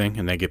for a living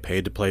and they get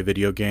paid to play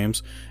video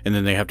games, and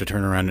then they have to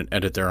turn around and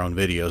edit their own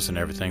videos and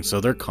everything.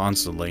 So they're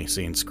constantly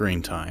seeing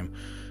screen time.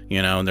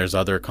 And there's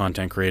other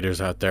content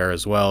creators out there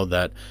as well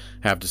that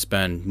have to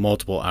spend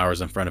multiple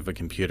hours in front of a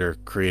computer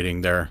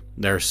creating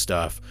their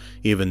stuff,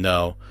 even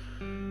though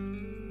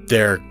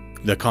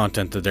the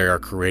content that they are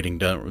creating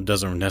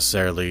doesn't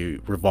necessarily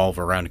revolve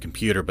around a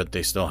computer, but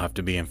they still have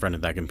to be in front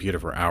of that computer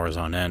for hours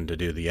on end to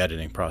do the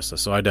editing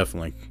process. So I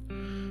definitely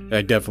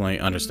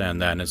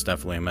understand that, and it's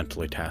definitely a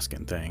mentally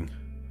tasking thing.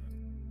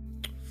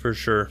 For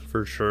sure.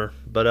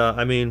 But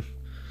I mean,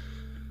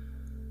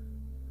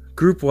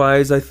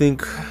 group-wise, I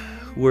think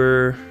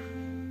we're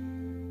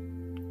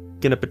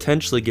gonna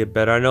potentially get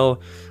better.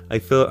 I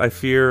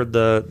fear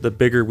the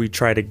bigger we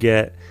try to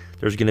get,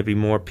 there's gonna be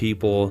more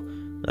people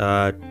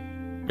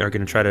are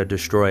gonna try to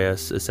destroy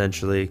us,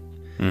 essentially.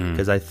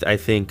 Because I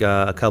think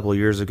a couple of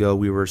years ago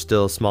we were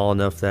still small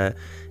enough that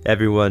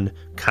everyone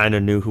kind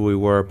of knew who we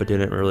were but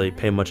didn't really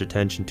pay much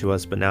attention to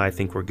us. But now I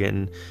think we're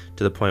getting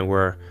to the point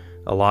where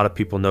a lot of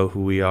people know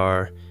who we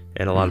are,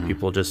 and a lot of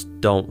people just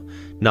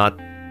not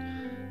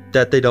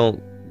that they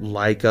don't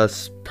like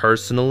us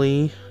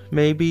personally,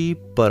 maybe,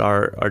 but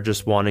are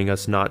just wanting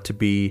us not to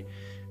be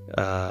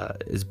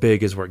as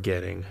big as we're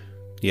getting.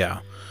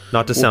 Yeah.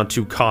 Not to sound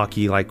too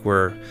cocky like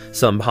we're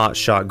some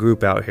hotshot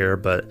group out here,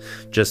 but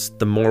just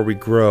the more we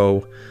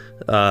grow,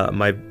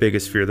 my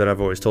biggest fear that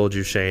I've always told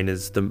you, Shane,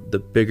 is the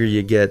bigger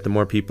you get, the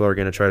more people are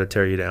going to try to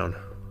tear you down.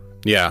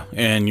 Yeah,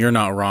 and you're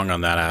not wrong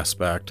on that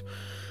aspect.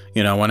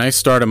 When I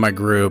started my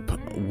group,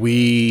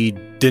 we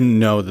didn't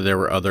know that there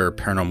were other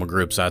paranormal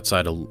groups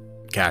outside of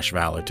Cache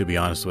Valley, to be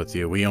honest with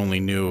you. We only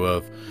knew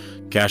of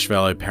Cache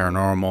Valley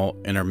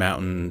Paranormal,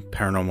 Intermountain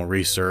Paranormal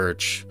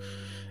Research,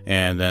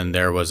 and then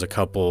there was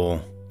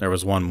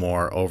one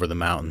more over the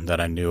mountain that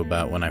I knew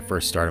about when I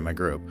first started my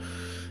group.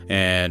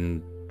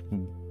 And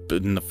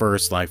in the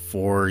first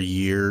 4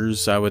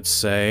 years, I would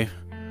say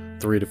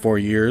 3 to 4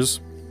 years,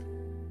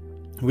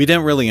 we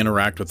didn't really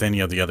interact with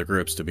any of the other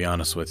groups, to be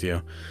honest with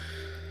you.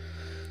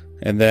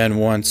 And then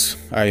once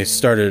I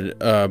started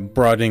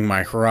broadening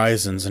my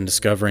horizons and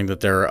discovering that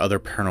there are other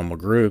paranormal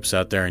groups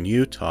out there in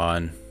Utah,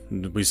 and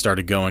we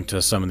started going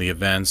to some of the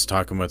events,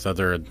 talking with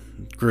other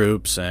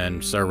groups,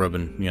 and started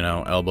rubbing,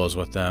 elbows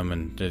with them,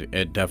 and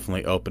it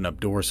definitely opened up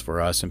doors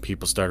for us, and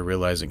people started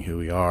realizing who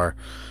we are.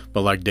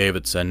 But like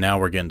David said, now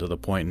we're getting to the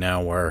point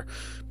now where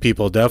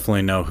people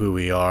definitely know who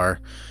we are.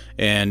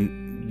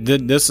 And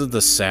this is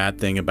the sad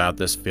thing about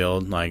this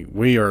field.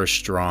 We are a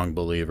strong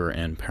believer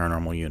in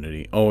paranormal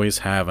unity. Always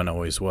have and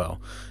always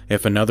will.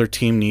 If another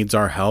team needs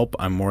our help,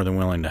 I'm more than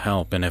willing to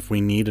help. And if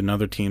we need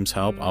another team's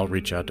help, I'll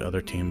reach out to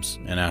other teams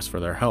and ask for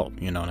their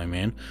help. You know what I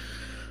mean?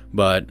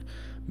 But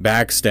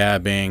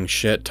backstabbing,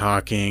 shit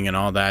talking, and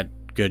all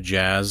that good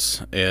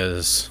jazz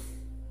is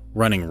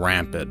running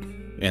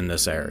rampant in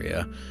this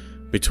area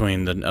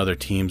between the other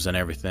teams and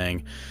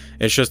everything.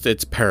 It's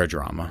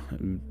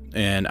paradrama.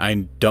 And I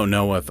don't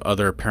know if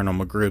other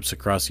paranormal groups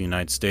across the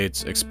United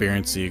States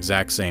experience the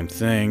exact same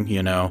thing,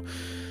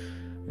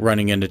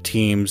 running into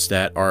teams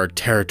that are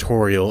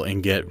territorial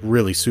and get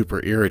really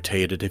super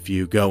irritated if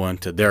you go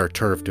into their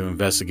turf to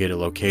investigate a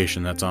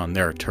location that's on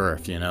their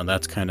turf.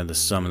 That's kind of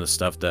some of the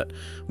stuff that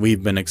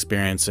we've been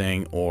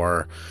experiencing,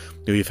 or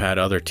we've had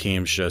other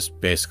teams just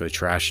basically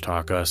trash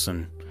talk us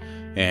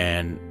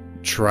and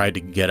try to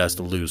get us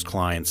to lose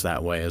clients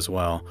that way as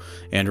well.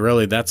 And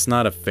really, that's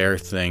not a fair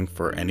thing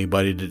for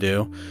anybody to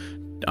do.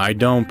 I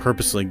don't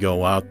purposely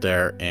go out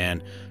there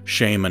and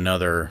shame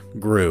another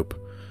group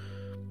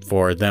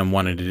for them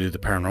wanting to do the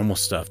paranormal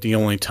stuff. The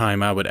only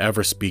time I would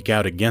ever speak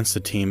out against the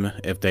team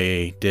if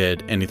they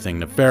did anything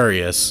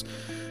nefarious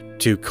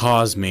to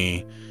cause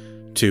me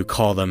to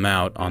call them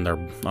out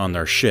on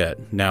their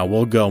shit. Now,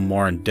 we'll go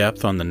more in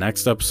depth on the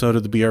next episode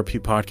of the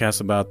BRP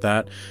podcast about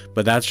that,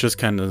 but that's just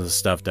kind of the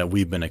stuff that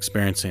we've been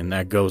experiencing.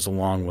 That goes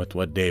along with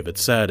what David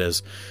said,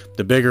 is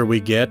the bigger we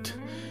get,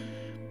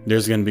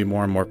 there's going to be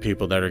more and more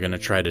people that are going to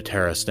try to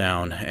tear us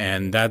down,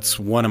 and that's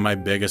one of my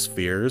biggest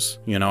fears.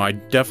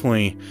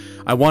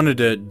 I wanted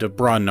to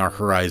broaden our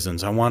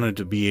horizons. I wanted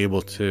to be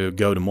able to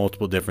go to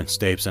multiple different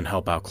states and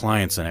help out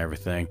clients and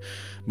everything,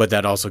 but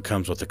that also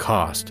comes with a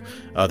cost.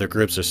 Other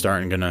groups are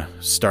starting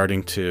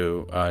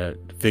to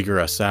figure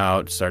us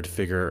out, start to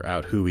figure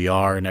out who we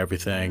are and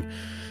everything,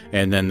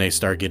 and then they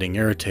start getting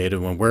irritated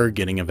when we're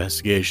getting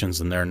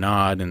investigations and they're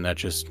not, and that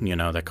just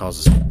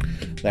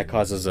that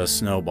causes a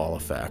snowball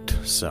effect.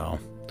 So,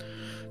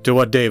 to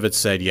what David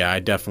said, yeah, I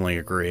definitely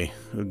agree.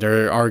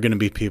 There are going to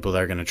be people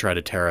that are going to try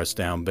to tear us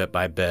down bit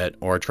by bit,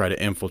 or try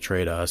to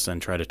infiltrate us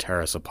and try to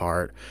tear us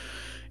apart.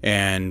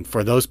 And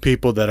for those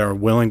people that are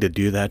willing to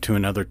do that to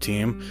another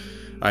team,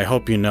 I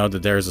hope you know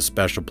that there is a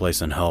special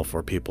place in hell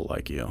for people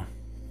like you.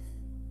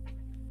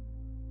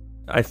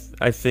 I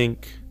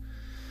think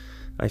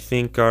I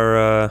think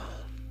our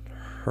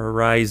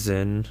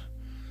horizon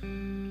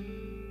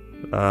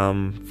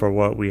for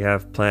what we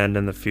have planned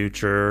in the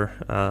future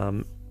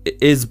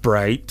is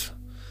bright,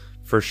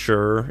 for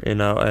sure,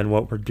 and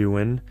what we're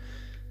doing.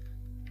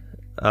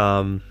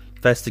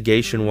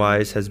 Investigation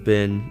wise has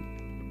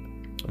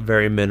been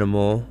very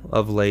minimal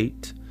of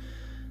late,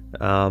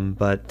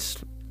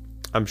 but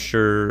I'm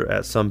sure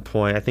at some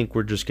point, I think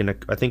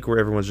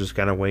everyone's just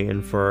kind of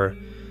waiting for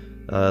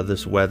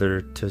this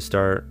weather to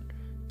start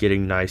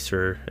getting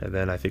nicer, and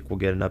then I think we'll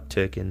get an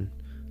uptick in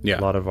a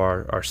lot of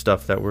our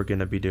stuff that we're going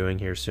to be doing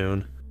here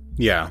soon.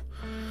 Yeah,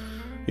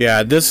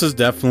 this has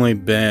definitely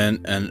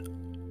been an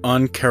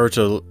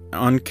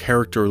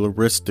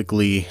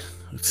uncharacteristically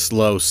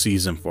slow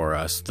season for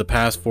us. The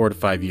past 4 to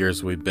 5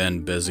 years we've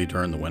been busy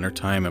during the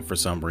wintertime, and for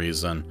some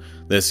reason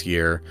this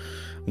year,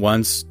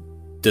 once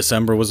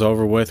December was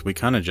over with, we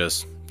kind of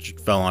just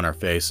fell on our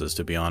faces,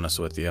 to be honest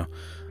with you.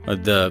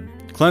 The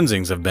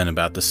cleansings have been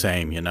about the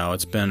same,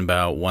 it's been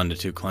about 1 to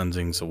 2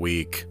 cleansings a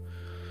week.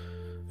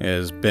 It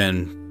has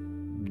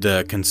been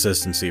the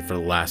consistency for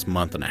the last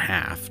month and a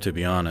half, to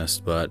be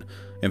honest, but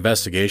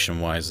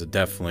investigation-wise, it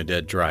definitely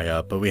did dry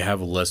up, but we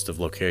have a list of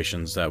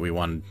locations that we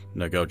want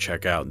to go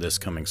check out this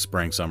coming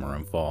spring, summer,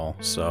 and fall,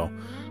 so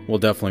we'll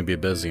definitely be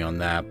busy on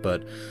that.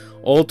 But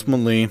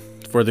ultimately,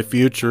 for the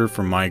future,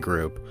 for my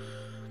group,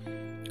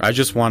 I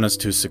just want us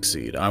to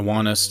succeed. I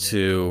want us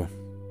to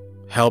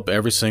help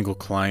every single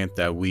client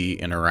that we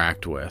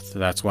interact with.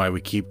 That's why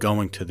we keep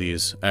going to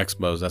these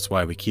expos. That's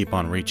why we keep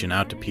on reaching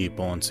out to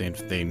people and seeing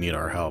if they need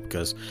our help,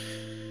 because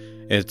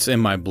it's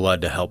in my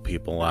blood to help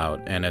people out,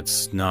 and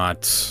it's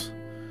not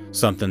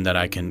something that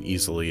I can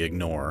easily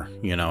ignore.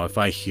 If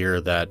I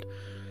hear that,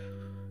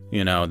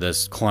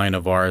 this client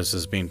of ours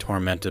is being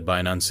tormented by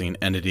an unseen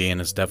entity and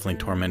it's definitely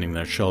tormenting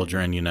their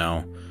children,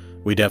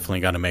 we definitely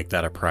got to make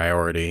that a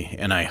priority.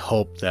 And I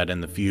hope that in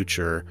the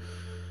future,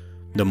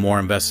 the more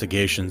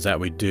investigations that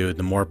we do,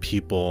 the more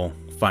people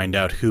find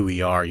out who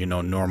we are,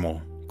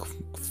 normal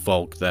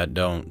folk that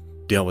don't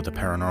deal with the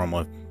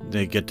paranormal,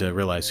 they get to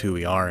realize who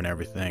we are and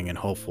everything. And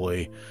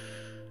hopefully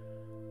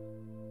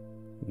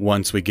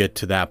once we get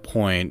to that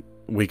point,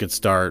 we could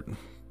start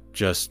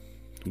just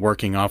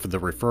working off of the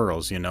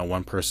referrals.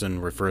 One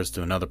person refers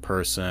to another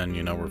person,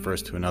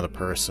 refers to another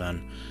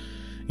person.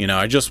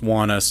 I just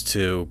want us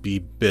to be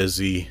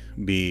busy,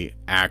 be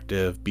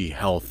active, be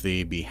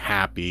healthy, be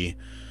happy,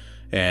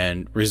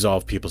 and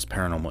resolve people's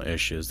paranormal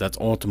issues. That's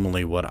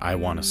ultimately what I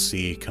want to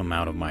see come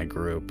out of my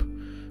group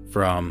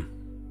from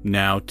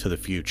now to the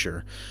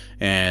future.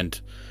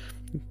 And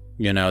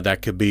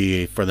that could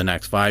be for the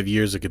next 5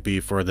 years, it could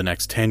be for the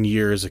next 10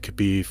 years, it could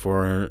be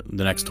for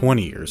the next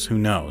 20 years, who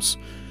knows?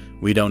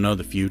 We don't know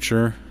the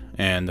future,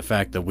 and the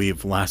fact that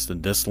we've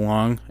lasted this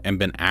long and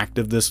been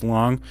active this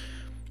long,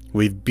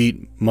 we've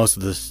beat most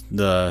of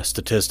the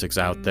statistics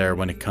out there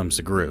when it comes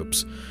to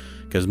groups,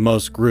 because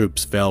most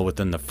groups fail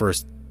within the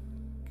first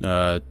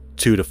 2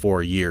 to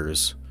 4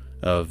 years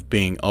of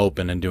being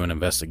open and doing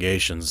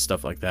investigations and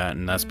stuff like that.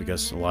 And that's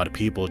because a lot of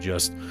people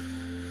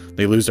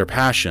they lose their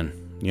passion.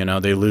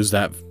 They lose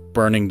that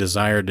burning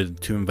desire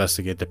to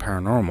investigate the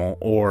paranormal,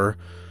 or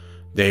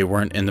they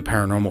weren't in the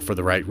paranormal for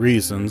the right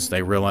reasons.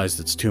 They realized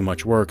it's too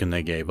much work and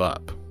they gave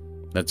up.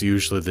 That's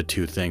usually the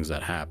two things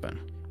that happen.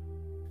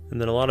 And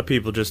then a lot of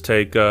people just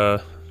take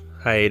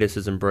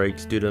hiatuses and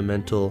breaks due to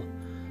mental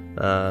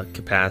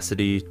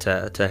capacity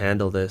to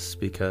handle this,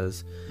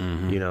 because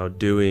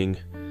doing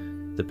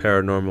the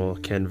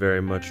paranormal can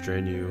very much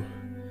drain you.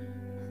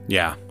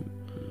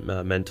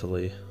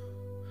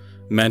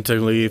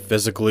 Mentally,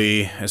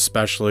 physically,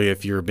 especially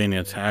if you're being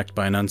attacked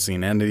by an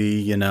unseen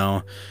entity,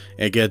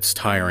 it gets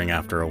tiring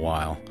after a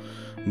while.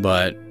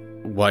 But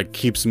what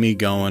keeps me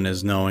going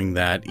is knowing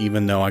that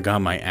even though I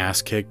got my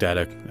ass kicked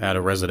at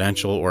a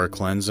residential or a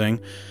cleansing,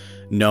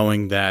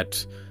 knowing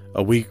that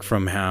a week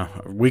from now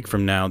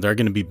they're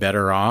going to be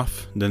better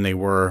off than they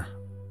were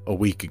a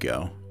week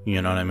ago.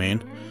 You know what I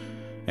mean?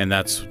 And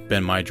that's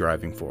been my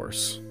driving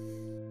force.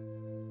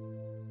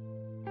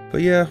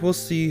 But yeah, we'll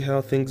see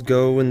how things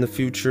go in the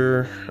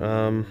future.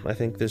 I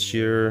think this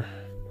year,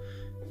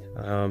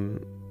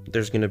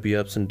 there's going to be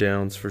ups and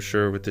downs for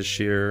sure with this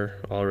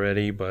year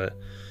already, but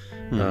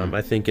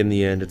I think in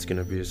the end it's going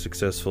to be a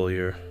successful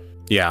year.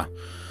 Yeah.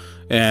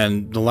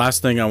 And the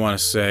last thing I want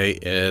to say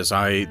is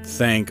I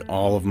thank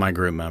all of my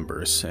group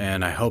members,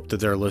 and I hope that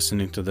they're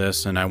listening to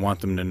this, and I want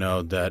them to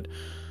know that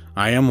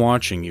I am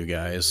watching you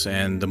guys,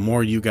 and the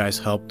more you guys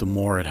help, the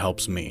more it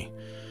helps me.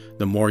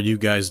 The more you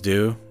guys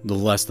do, the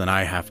less than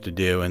I have to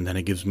do, and then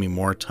it gives me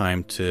more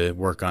time to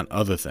work on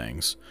other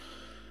things.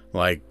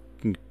 Like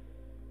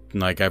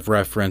I've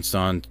referenced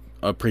on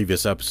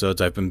previous episodes,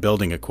 I've been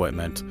building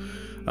equipment.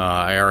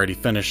 I already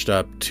finished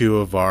up 2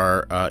 of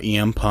our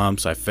EM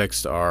pumps. I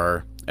fixed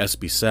our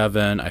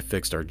SB7, I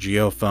fixed our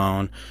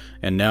geophone,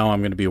 and now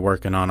I'm going to be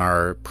working on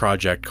our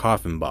project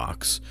coffin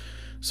box.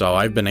 So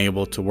I've been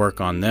able to work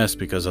on this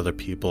because other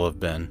people have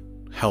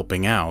been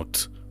helping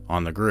out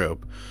on the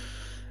group.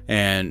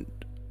 And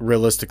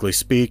realistically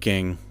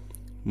speaking,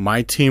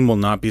 my team will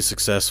not be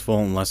successful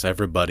unless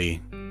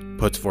everybody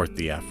puts forth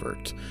the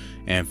effort.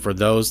 And for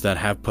those that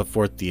have put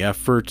forth the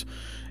effort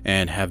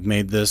and have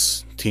made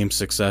this team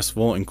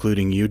successful,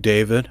 including you,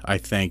 David, I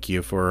thank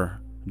you for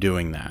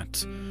doing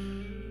that.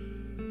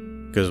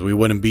 Because we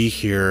wouldn't be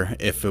here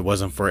if it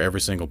wasn't for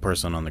every single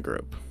person on the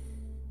group.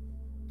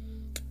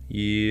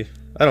 Yeah,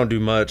 I don't do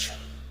much.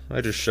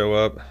 I just show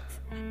up.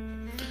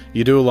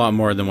 You do a lot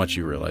more than what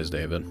you realize,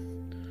 David.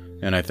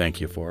 And I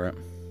thank you for it.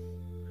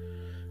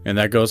 And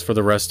that goes for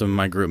the rest of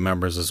my group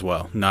members as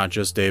well. Not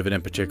just David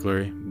in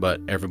particular, but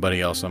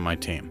everybody else on my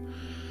team.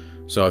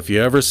 So if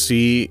you ever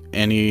see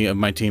any of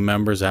my team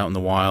members out in the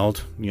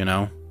wild,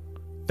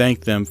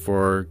 thank them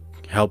for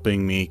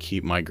helping me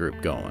keep my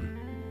group going.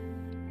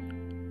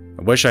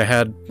 I wish I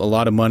had a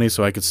lot of money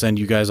so I could send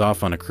you guys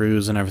off on a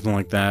cruise and everything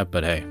like that,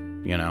 but hey,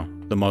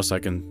 the most I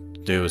can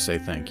do is say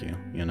thank you,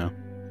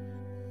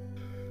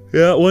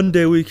 Yeah, one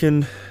day we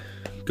can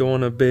go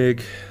on a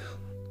big,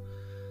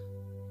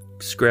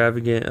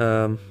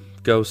 extravagant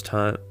ghost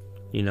hunt,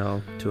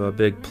 to a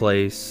big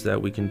place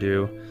that we can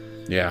do.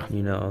 Yeah.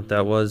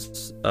 That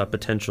was a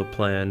potential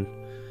plan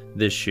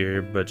this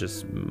year, but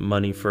just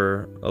money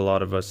for a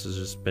lot of us has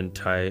just been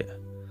tight.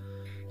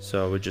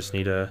 So we just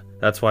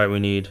that's why we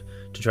need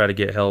to try to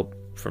get help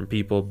from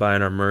people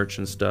buying our merch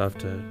and stuff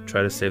to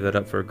try to save that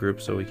up for a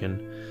group so we can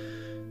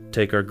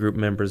take our group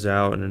members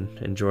out and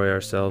enjoy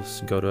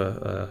ourselves, go to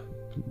a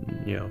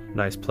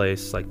nice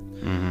place like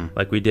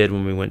we did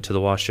when we went to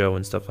the Wash Show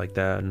and stuff like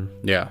that, and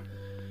yeah,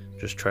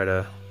 just try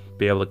to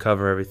be able to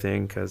cover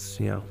everything because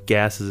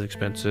gas is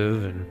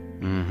expensive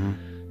and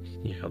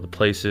the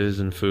places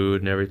and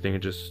food and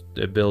everything,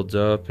 it builds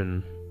up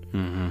and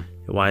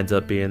it winds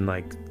up being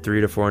like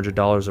 $300 to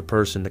 $400 a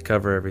person to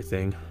cover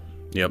everything.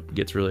 Yep. It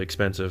gets really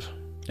expensive.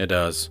 It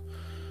does.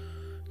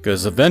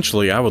 Because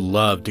eventually I would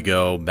love to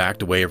go back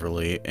to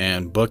Waverly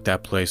and book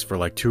that place for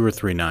like 2 or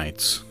 3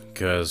 nights.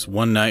 Because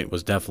one night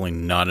was definitely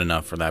not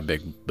enough for that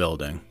big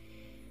building.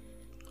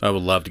 I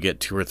would love to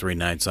get 2 or 3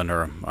 nights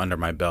under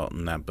my belt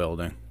in that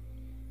building.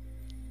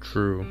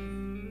 True.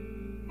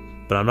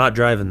 But I'm not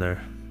driving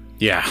there.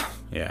 Yeah.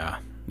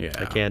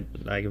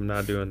 I'm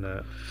not doing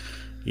that.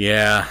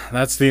 Yeah,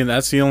 that's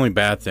the only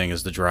bad thing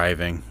is the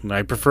driving.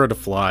 I prefer to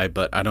fly,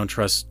 but I don't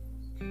trust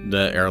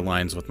the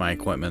airlines with my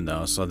equipment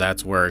though, so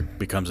that's where it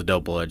becomes a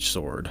double-edged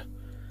sword.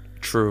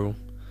 True.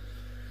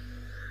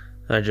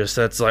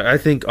 I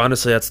think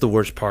honestly that's the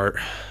worst part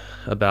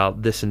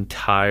about this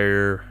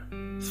entire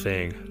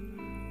thing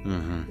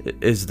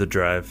is the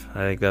drive. I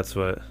think that's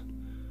what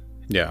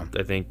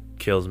I think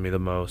kills me the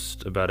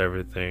most about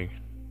everything.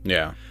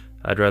 Yeah.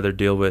 I'd rather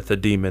deal with a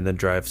demon than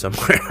drive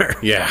somewhere.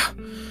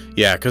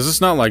 Yeah, because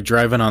it's not like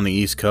driving on the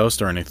East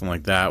Coast or anything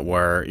like that,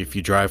 where if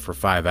you drive for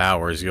 5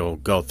 hours, you'll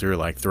go through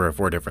like 3 or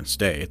 4 different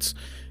states.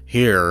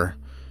 Here,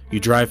 you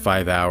drive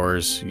 5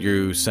 hours,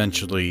 you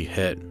essentially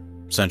hit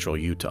central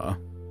Utah.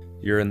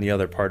 You're in the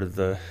other part of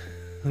the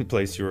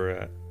place you were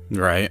at.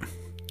 Right.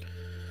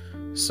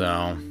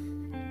 So,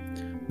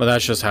 but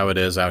that's just how it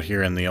is out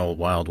here in the old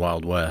wild,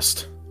 wild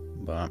west.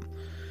 But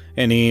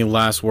any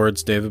last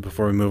words, David,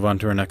 before we move on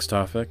to our next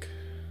topic?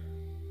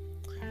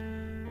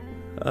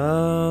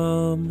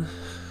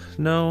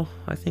 No,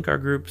 I think our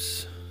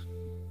group's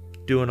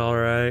doing all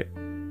right.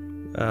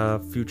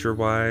 Future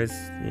wise,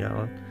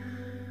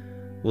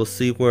 we'll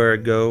see where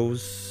it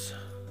goes.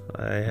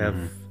 I have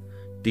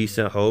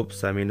decent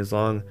hopes. I mean, as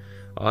long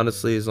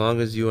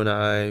as you and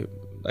I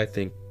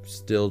think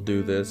still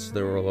do this,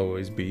 there will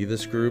always be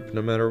this group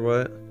no matter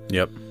what.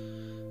 Yep.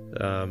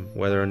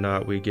 Whether or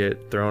not we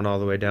get thrown all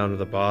the way down to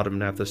the bottom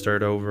and have to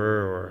start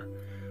over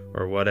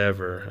or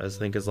whatever. I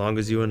think as long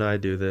as you and I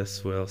do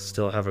this, we'll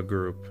still have a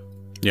group.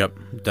 Yep,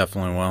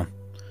 definitely will.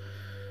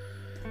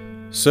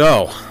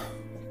 So,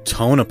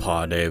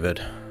 Tonopah,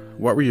 David.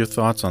 What were your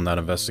thoughts on that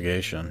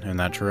investigation and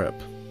that trip?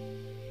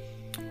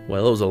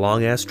 Well, it was a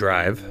long-ass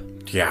drive.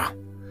 Yeah.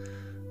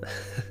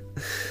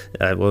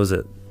 What was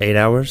it, 8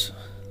 hours?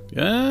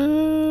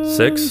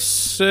 6?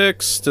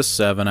 6 to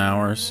 7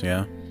 hours,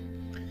 yeah.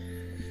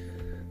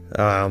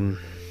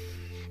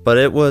 But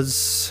it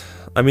was...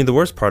 I mean, the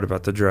worst part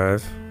about the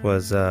drive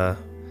was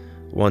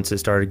once it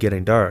started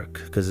getting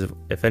dark. Because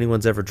if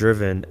anyone's ever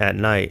driven at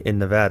night in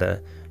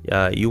Nevada,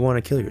 you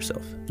want to kill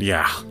yourself.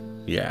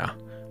 Yeah.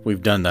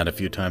 We've done that a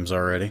few times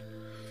already.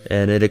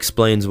 And it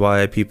explains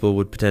why people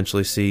would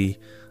potentially see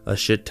a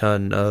shit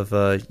ton of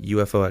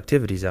UFO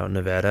activities out in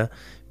Nevada.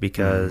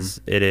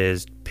 Because it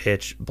is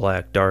pitch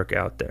black dark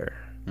out there.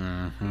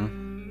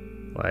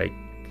 Like,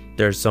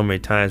 there's so many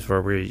times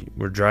where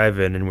we're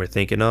driving and we're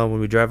thinking, oh,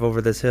 when we drive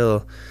over this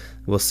hill,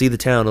 we'll see the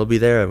town, it'll be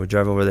there. And we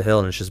drive over the hill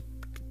and it's just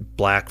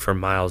black for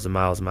miles and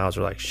miles and miles.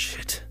 We're like,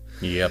 shit.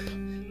 Yep.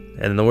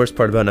 And the worst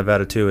part about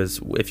Nevada, too, is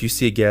if you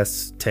see a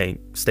gas tank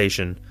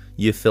station,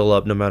 you fill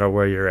up no matter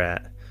where you're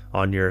at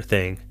on your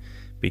thing.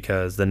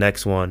 Because the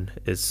next one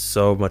is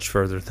so much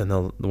further than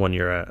the one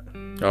you're at.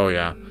 Oh,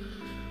 yeah.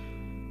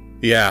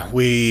 Yeah,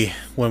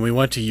 when we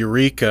went to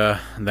Eureka,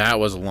 that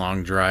was a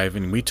long drive,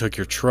 and we took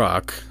your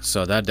truck,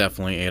 so that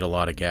definitely ate a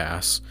lot of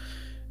gas.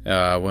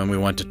 When we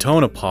went to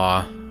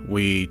Tonopah,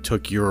 we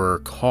took your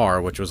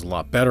car, which was a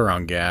lot better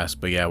on gas,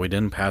 but yeah, we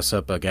didn't pass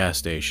up a gas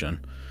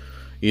station.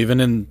 Even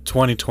in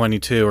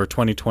 2022 or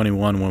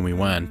 2021 when we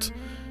went,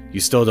 you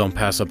still don't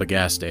pass up a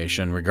gas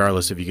station,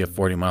 regardless if you get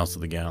 40 miles to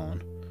the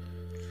gallon.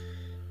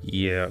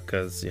 Yeah,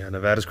 because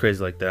Nevada's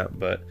crazy like that.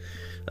 But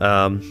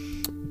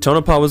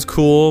Tonopah was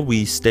cool.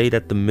 We stayed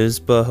at the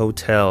Mizpah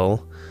Hotel,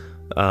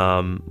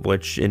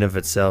 which in of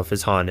itself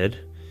is haunted.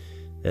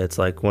 It's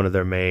like one of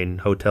their main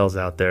hotels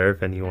out there,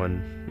 if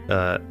anyone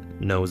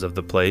knows of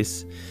the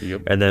place.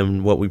 Yep. And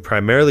then what we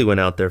primarily went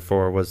out there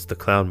for was the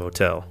Clown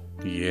Motel.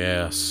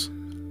 Yes.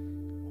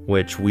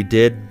 Which we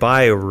did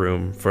buy a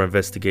room for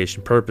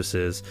investigation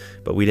purposes,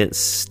 but we didn't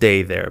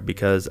stay there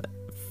because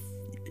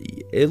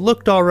it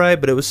looked all right,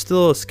 but it was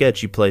still a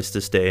sketchy place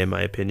to stay, in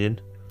my opinion.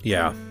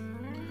 Yeah.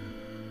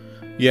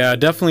 Yeah,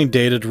 definitely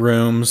dated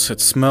rooms. It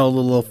smelled a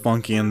little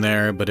funky in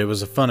there, but it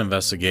was a fun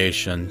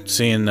investigation.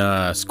 Seeing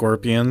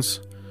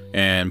scorpions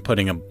and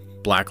putting a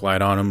black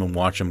light on them and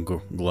watch them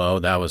glow,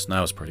 that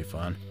was pretty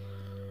fun.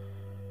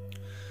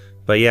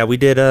 But yeah, we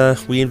did.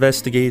 We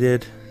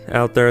investigated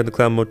out there at the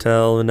Clown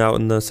Motel and out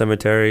in the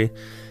cemetery.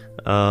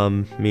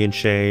 Me and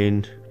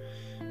Shane.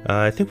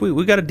 I think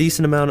we got a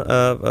decent amount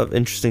of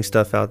interesting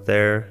stuff out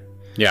there.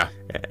 Yeah.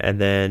 And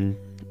then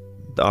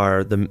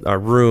our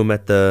room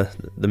at the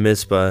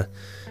Mizpah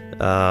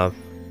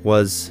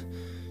was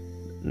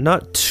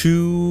not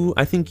too.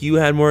 I think you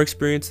had more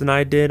experience than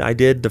I did. I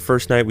did the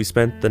first night we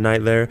spent the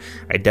night there.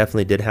 I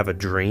definitely did have a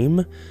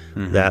dream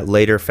that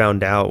later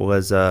found out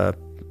was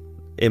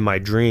in my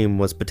dream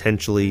was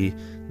potentially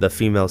the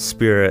female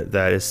spirit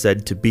that is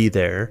said to be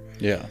there.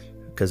 Yeah.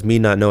 Because me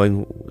not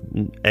knowing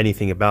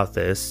anything about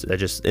this, I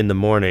just in the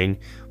morning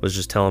was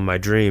just telling my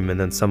dream, and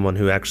then someone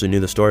who actually knew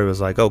the story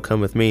was like, "Oh, come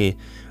with me,"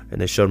 and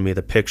they showed me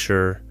the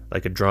picture,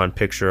 like a drawn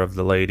picture of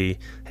the lady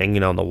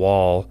hanging on the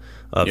wall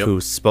of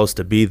who's supposed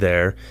to be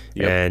there,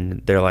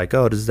 and they're like,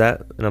 "Oh, does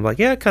that?" And I'm like,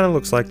 "Yeah, it kind of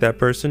looks like that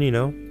person, you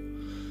know."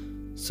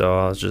 So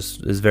I was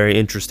just, it's very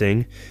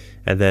interesting,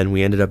 and then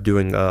we ended up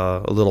doing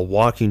a little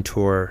walking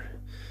tour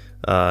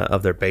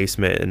of their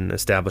basement and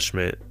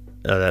establishment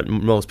that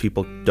most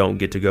people don't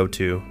get to go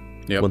to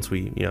once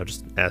we,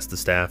 just ask the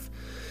staff.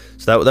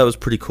 So that was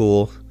pretty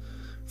cool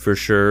for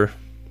sure.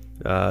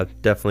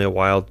 Definitely a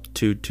wild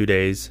two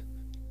days,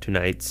 2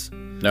 nights.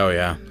 Oh,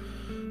 yeah.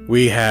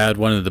 We had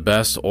one of the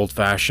best old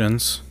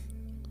fashions.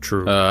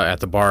 True. At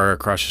the bar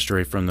across the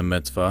street from the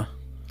mitzvah.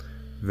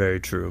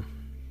 Very true.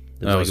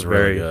 That was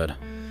really good.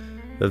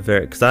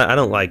 Because I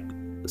don't like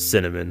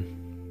cinnamon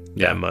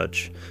that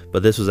much,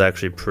 but this was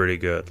actually pretty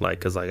good.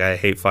 Because I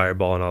hate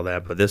Fireball and all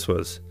that, but this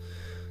was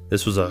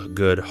a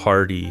good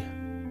hearty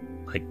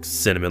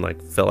cinnamon.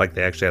 Felt like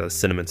they actually had a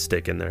cinnamon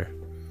stick in there.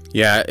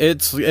 Yeah,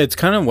 it's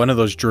kind of one of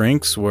those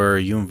drinks where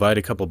you invite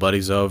a couple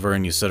buddies over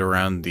and you sit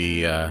around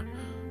your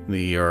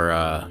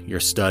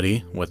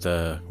study with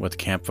the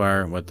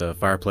campfire, with the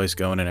fireplace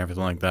going and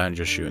everything like that, and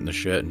just shooting the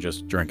shit and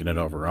just drinking it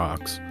over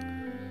rocks.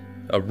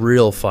 A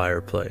real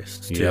fireplace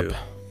too. Yep.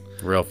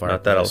 Real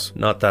fireplace.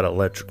 Not that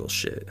electrical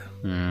shit.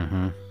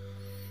 Mm-hmm.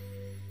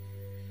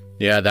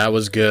 Yeah, that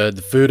was good.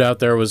 The food out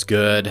there was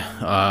good.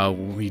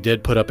 We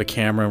did put up a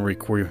camera and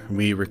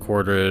we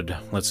recorded,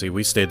 let's see,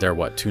 we stayed there,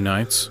 2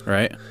 nights,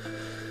 right?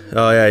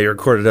 Oh, yeah, you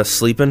recorded us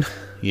sleeping?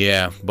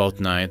 Yeah, both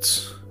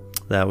nights.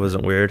 That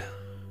wasn't weird.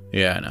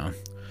 Yeah, I know.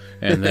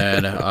 And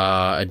then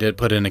I did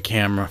put in a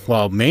camera,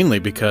 well, mainly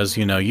because,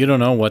 you don't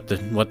know what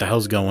the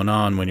hell's going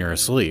on when you're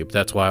asleep.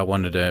 That's why I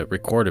wanted to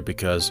record it,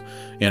 because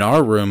in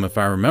our room, if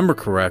I remember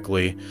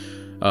correctly,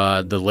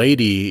 the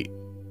lady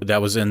that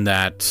was in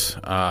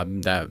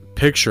that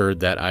picture,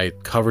 that I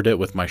covered it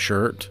with my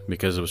shirt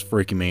because it was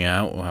freaking me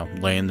out while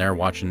laying there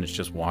watching it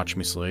just watch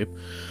me sleep.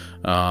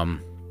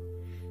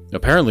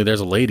 Apparently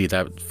there's a lady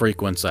that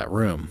frequents that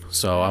room,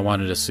 so I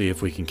wanted to see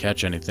if we can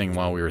catch anything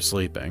while we were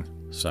sleeping.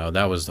 So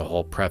that was the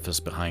whole preface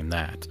behind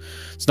that.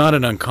 It's not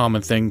an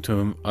uncommon thing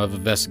of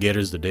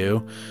investigators to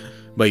do,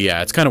 but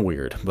yeah, it's kind of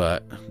weird,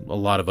 but a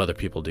lot of other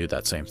people do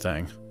that same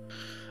thing.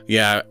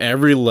 Yeah,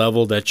 every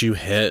level that you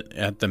hit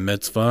at the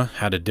mitzvah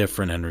had a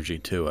different energy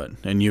to it,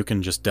 and you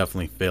can just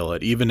definitely feel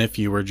it. Even if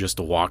you were just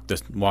to walk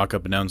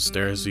up and down the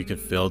stairs, you could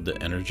feel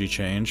the energy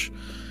change.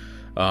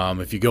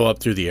 If you go up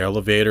through the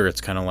elevator,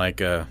 it's kind of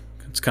like a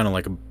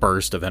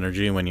burst of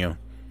energy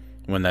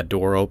when that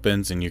door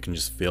opens, and you can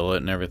just feel it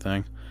and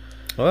everything.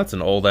 Well, that's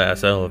an old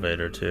ass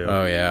elevator too.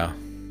 Oh yeah,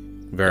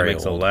 very it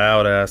makes old. A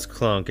loud ass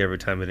clunk every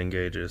time it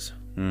engages.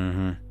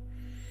 Mm-hmm.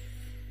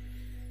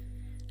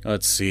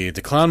 Let's see.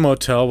 The Clown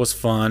Motel was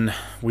fun.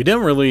 We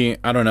didn't really,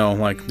 I don't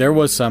know, there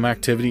was some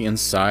activity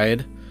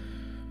inside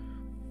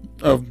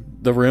of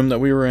the room that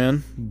we were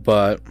in,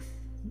 but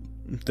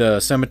the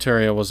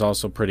cemetery was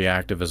also pretty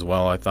active as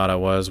well. I thought it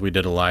was. We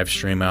did a live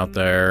stream out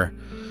there,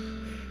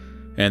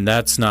 and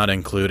that's not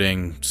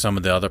including some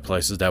of the other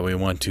places that we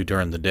went to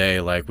during the day.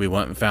 We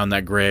went and found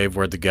that grave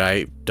where the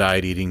guy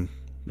died eating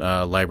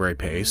library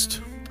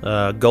paste.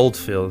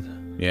 Goldfield.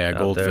 Yeah,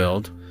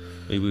 Goldfield.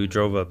 We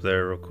drove up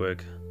there real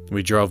quick.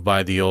 We drove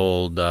by the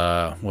old,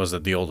 was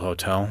it the old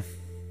hotel?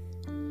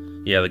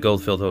 Yeah, the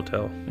Goldfield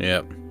Hotel.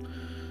 Yep.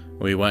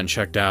 We went and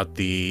checked out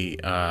the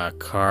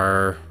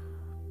car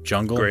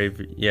jungle.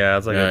 Yeah,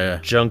 it's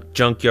like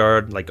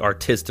junkyard, like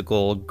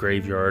artistical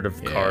graveyard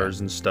of cars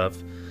and stuff,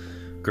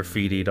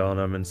 graffitied on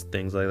them and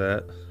things like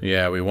that.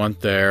 Yeah, we went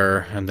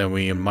there, and then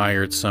we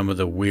admired some of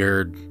the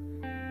weird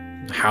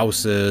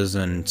houses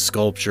and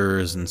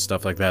sculptures and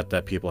stuff like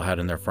that people had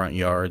in their front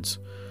yards.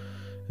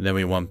 And then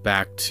we went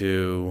back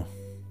to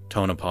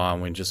Tonopah,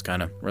 and we just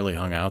kind of really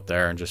hung out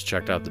there and just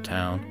checked out the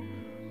town.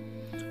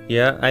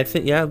 Yeah, I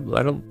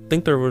don't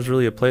think there was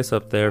really a place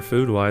up there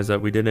food-wise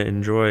that we didn't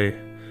enjoy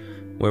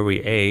where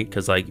we ate,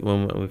 because like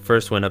when we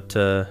first went up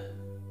to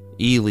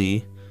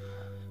Ely,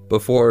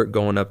 before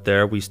going up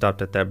there, we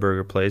stopped at that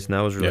burger place, and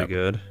that was really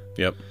good.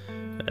 Yep.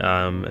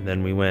 And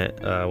then we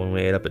went, when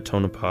we ate up at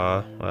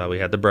Tonopah, we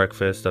had the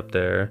breakfast up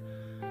there.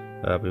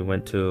 We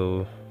went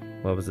to,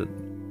 what was it?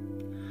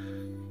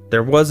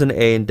 There was an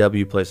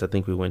A&W place I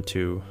think we went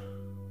to.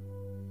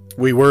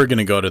 We were going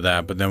to go to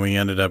that, but then we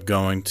ended up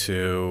going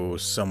to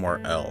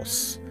somewhere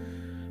else.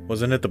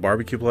 Wasn't it the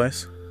barbecue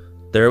place?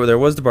 There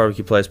was the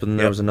barbecue place, but then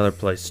there was another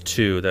place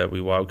too that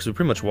we walked, because we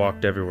pretty much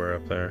walked everywhere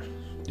up there.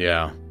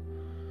 Yeah.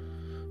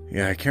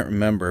 Yeah, I can't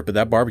remember, but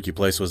that barbecue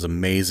place was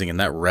amazing, and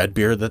that red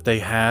beer that they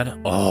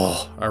had,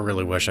 oh, I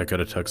really wish I could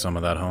have took some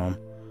of that home.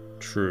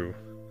 True.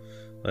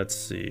 Let's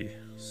see.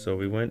 So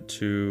we went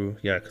to,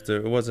 because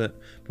it wasn't,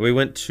 but we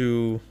went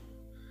to,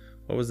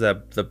 what was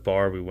that, the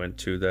bar we went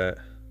to that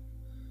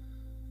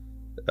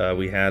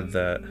we had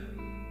that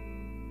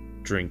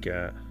drink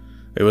at?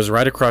 It was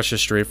right across the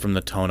street from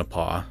the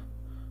Tonopah.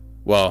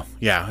 Well,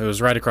 yeah, it was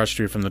right across the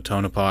street from the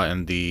Tonopah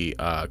and the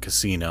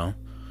casino.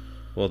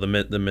 Well, the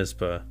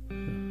Mizpah.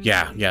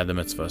 Yeah, the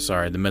Mitzvah.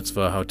 Sorry, the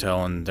Mitzvah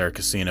Hotel and their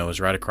casino was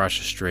right across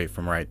the street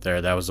from right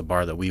there. That was the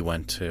bar that we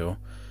went to.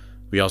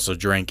 We also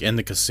drank in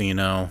the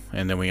casino,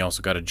 and then we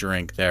also got a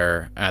drink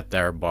there at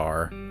their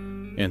bar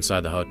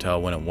inside the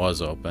hotel when it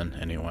was open.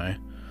 Anyway.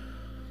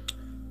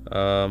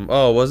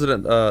 Was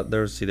it?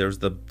 There was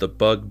the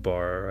Bug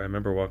Bar. I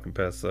remember walking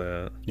past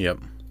that. Yep.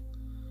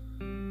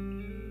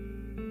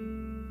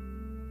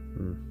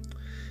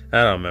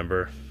 I don't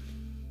remember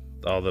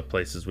all the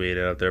places we ate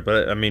out there,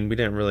 but I mean, we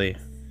didn't really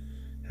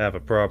have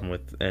a problem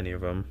with any of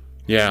them.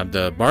 Yeah,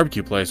 the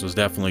barbecue place was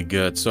definitely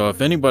good. So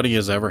if anybody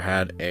has ever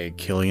had a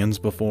Killian's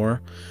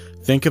before,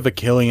 think of a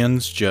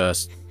Killian's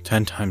just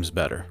 10 times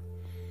better.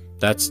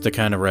 That's the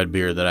kind of red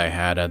beer that I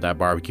had at that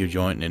barbecue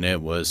joint, and it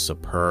was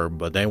superb.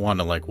 But they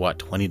wanted like, what,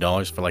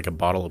 $20 for like a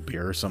bottle of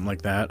beer or something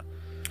like that?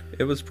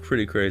 It was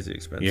pretty crazy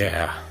expensive.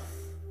 Yeah,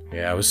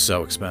 it was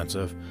so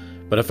expensive.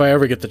 But if I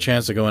ever get the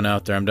chance of going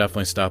out there, I'm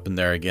definitely stopping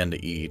there again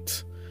to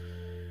eat.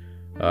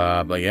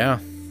 But yeah,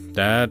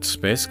 that's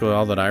basically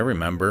all that I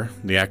remember.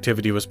 The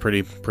activity was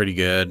pretty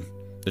good.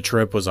 The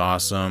trip was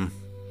awesome.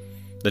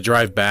 The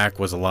drive back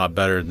was a lot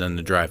better than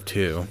the drive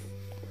to.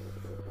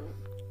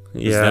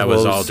 Yeah, that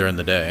was all during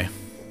the day.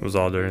 It was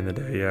all during the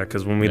day, yeah.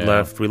 Because when we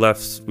left, we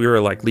were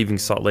like leaving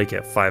Salt Lake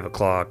at 5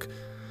 o'clock.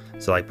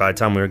 So like by the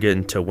time we were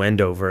getting to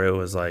Wendover, it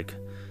was like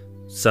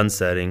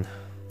sunsetting.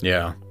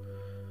 Yeah.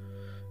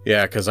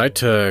 Yeah, because I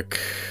took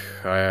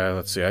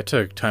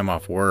time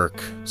off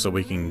work so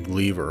we can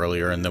leave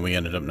earlier, and then we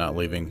ended up not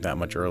leaving that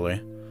much early,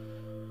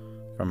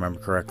 if I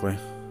remember correctly.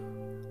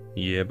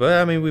 Yeah,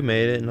 but I mean, we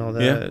made it and all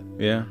that.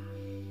 Yeah,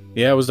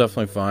 it was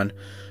definitely fun.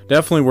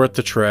 Definitely worth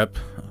the trip.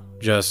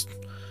 Just,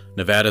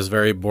 Nevada's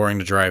very boring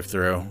to drive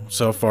through.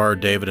 So far,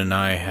 David and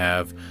I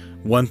have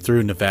went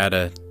through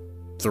Nevada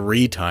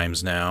 3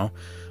 times now.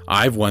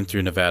 I've went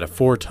through Nevada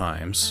 4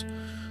 times.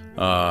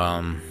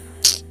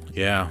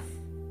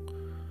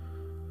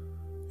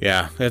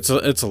 Yeah, it's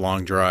a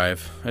long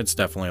drive. It's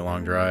definitely a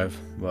long drive,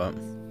 but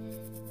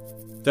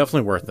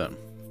definitely worth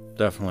it.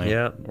 Definitely.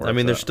 Yeah, I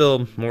mean, there's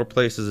still more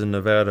places in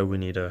Nevada we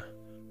need to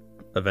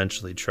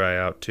eventually try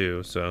out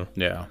too. So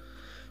yeah,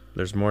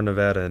 there's more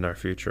Nevada in our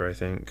future, I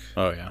think.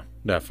 Oh yeah,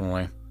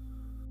 definitely.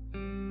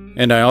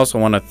 And I also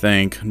want to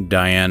thank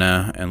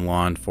Diana and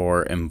Lon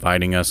for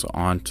inviting us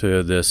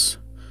onto this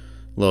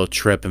little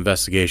trip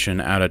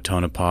investigation out of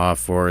Tonopah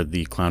for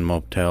the Clown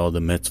Motel,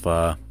 the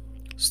Mitzvah,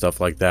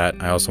 stuff like that.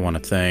 I also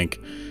want to thank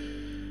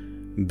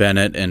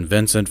Bennett and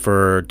Vincent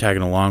for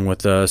tagging along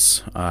with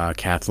us,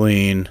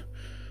 Kathleen,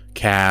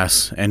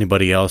 Cass,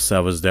 anybody else that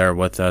was there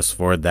with us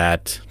for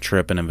that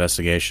trip and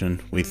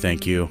investigation. We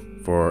thank you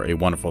for a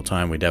wonderful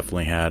time. We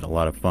definitely had a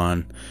lot of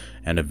fun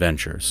and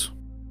adventures.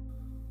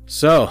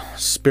 So,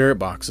 spirit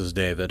boxes,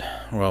 David.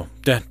 Well,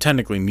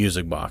 technically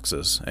music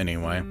boxes,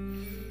 anyway.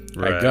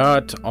 Right. I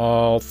got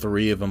all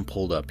 3 of them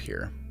pulled up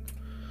here.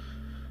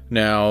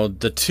 Now,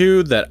 the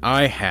 2 that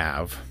I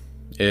have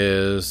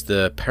is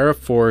the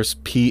Paraforce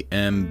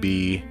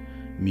PMB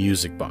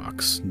music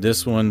box.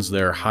 This one's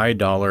their high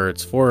dollar.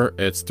 It's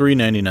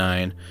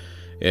 $3.99.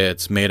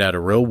 It's made out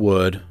of real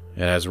wood.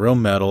 It has real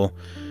metal.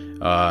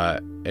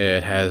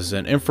 It has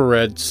an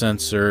infrared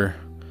sensor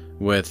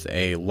with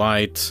a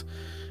light,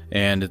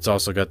 and it's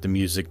also got the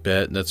music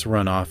bit that's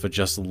run off of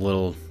just a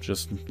little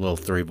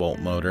 3-volt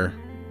motor.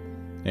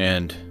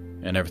 And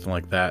and everything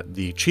like that.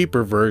 The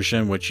cheaper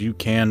version, which you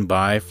can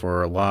buy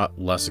for a lot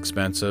less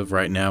expensive,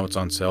 right now it's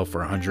on sale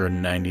for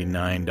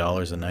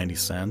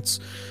 $199.90,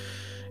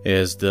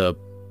 is the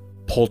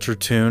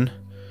Pultratune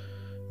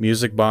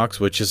music box,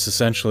 which is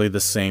essentially the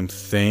same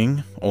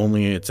thing,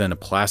 only it's in a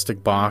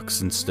plastic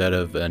box instead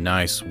of a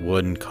nice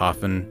wooden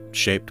coffin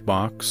shaped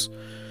box.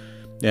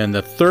 And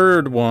the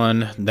third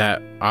one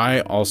that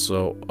I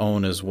also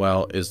own as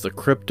well is the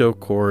Crypto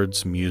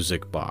Chords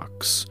music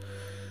box.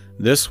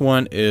 This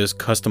one is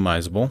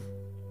customizable,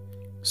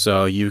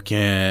 so you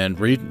can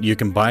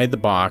buy the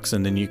box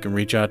and then you can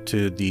reach out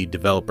to the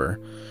developer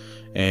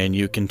and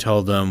you can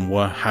tell them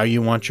how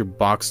you want your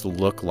box to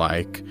look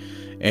like.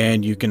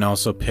 And you can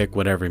also pick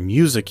whatever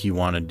music you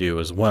want to do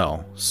as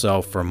well.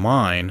 So for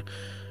mine,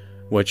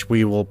 which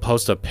we will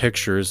post up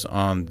pictures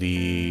on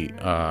the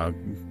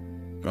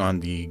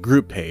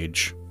group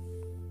page,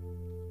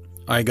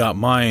 I got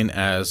mine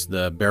as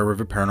the Bear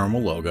River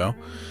Paranormal logo,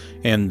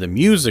 and the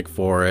music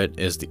for it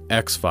is the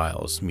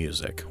X-Files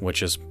music,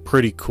 which is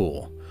pretty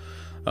cool.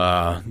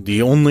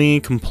 The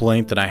only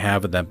complaint that I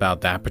have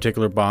about that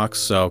particular box,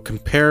 so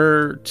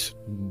compare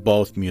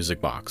both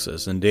music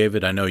boxes, and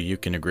David, I know you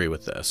can agree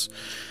with this.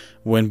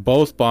 When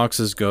both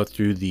boxes go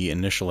through the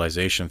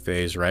initialization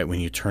phase, right, when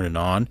you turn it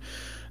on,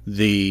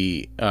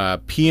 the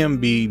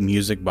PMB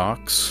music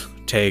box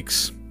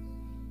takes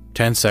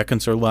 10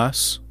 seconds or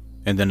less,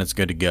 and then it's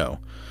good to go.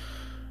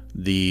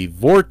 The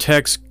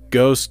Vortex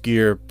Ghost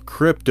Gear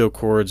Crypto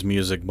Chords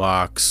music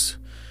box,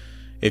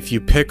 if you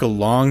pick a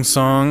long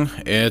song,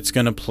 it's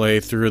going to play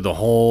through the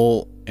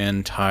whole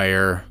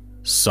entire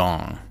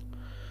song.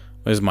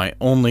 That is my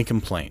only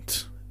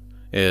complaint,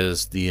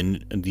 is the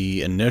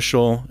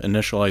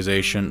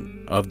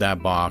initialization of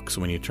that box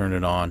when you turn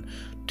it on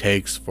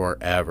takes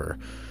forever.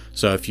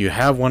 So if you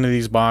have one of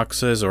these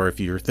boxes, or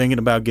if you're thinking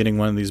about getting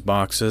one of these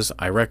boxes,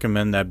 I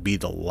recommend that be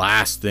the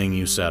last thing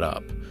you set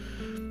up,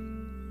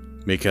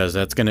 because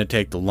that's going to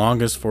take the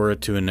longest for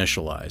it to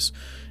initialize.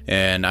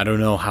 And I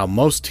don't know how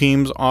most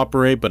teams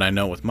operate, but I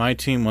know with my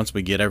team, once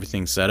we get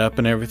everything set up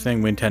and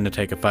everything, we tend to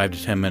take a 5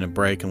 to 10 minute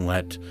break and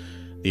let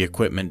the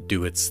equipment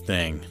do its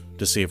thing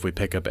to see if we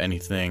pick up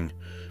anything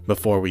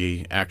before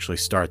we actually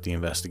start the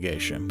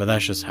investigation. But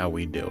that's just how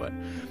we do it.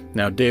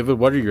 Now, David,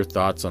 what are your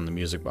thoughts on the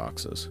music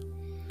boxes?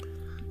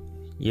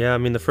 Yeah, I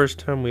mean, the first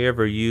time we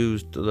ever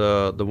used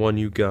the one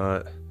you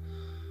got,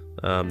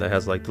 that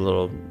has like the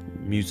little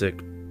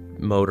music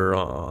motor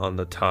on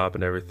the top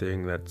and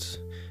everything, that's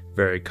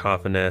very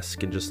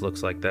coffin-esque and just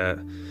looks like that.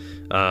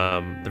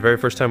 The very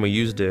first time we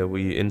used it,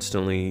 we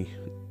instantly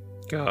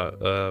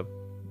got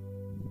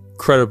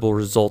credible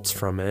results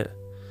from it.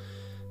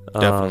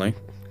 Definitely.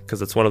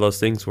 Because it's one of those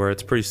things where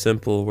it's pretty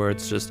simple, where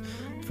it's just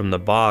from the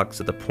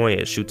box at the point,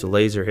 it shoots a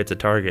laser, hits a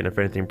target, and if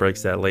anything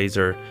breaks that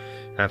laser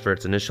after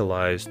it's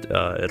initialized,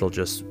 it'll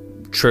just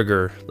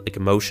trigger like a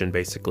motion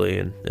basically,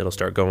 and it'll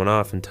start going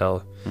off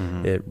until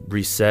it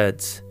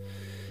resets.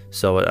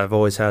 So I've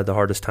always had the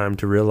hardest time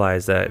to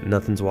realize that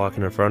nothing's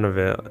walking in front of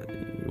it,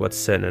 what's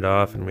setting it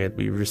off, and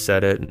we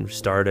reset it and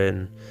restart it,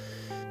 and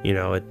you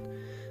know,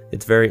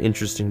 it's very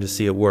interesting to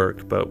see it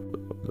work. But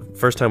the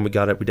first time we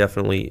got it, we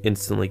definitely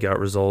instantly got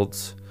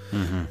results.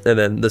 And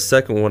then the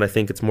second one, I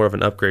think it's more of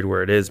an upgrade,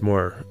 where it is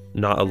more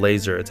not a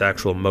laser, it's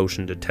actual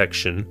motion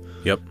detection.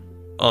 Yep.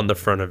 On the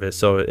front of it,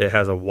 so it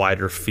has a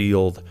wider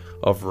field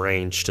of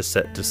range to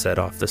set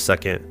off the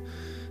second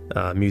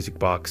music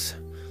box.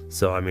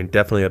 So I mean,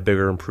 definitely a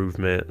bigger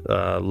improvement.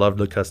 Love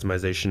the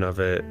customization of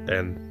it,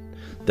 and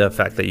the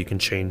fact that you can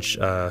change,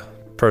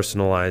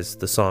 personalize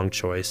the song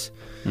choice.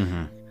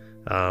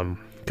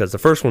 Because the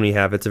first one you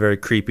have, it's a very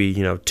creepy,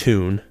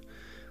 tune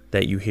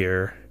that you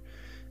hear.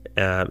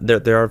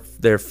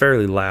 They're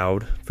fairly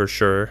loud for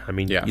sure. I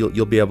mean, yeah.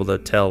 You'll be able to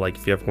tell, like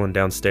if you have one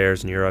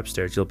downstairs and you're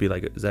upstairs, you'll be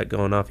like, is that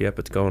going off? Yep,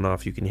 it's going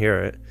off. You can hear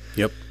it.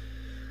 Yep.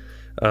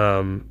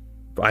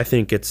 I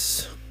think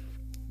it's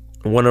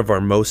one of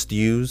our most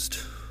used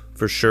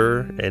for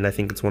sure, and I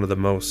think it's one of the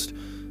most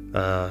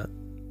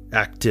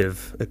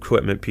active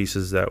equipment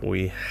pieces that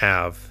we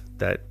have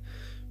that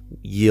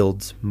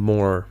yields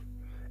more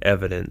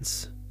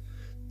evidence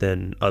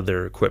than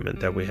other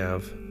equipment that we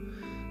have.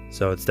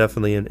 So it's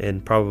definitely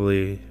in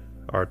probably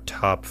our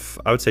top,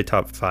 I would say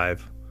top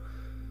 5.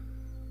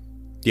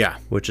 Yeah,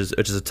 which is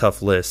a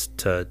tough list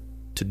to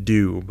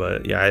do,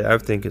 but yeah, I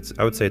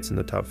would say it's in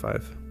the top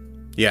 5.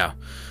 Yeah.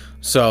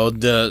 So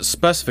the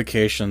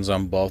specifications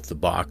on both the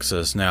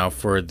boxes now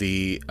for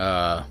the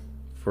Paraforce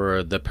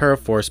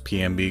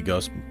PMB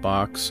Ghost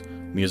box,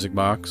 music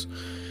box,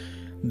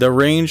 the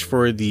range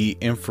for the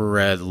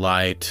infrared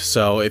light.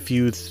 So if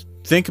you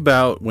think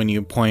about when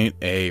you point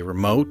a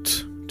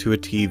remote to a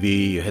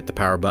TV, you hit the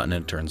power button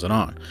and it turns it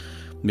on,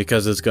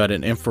 because it's got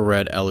an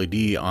infrared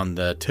LED on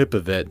the tip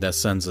of it that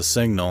sends a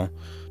signal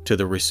to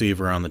the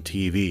receiver on the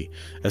TV.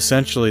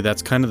 Essentially,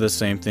 that's kind of the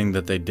same thing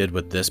that they did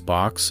with this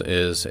box.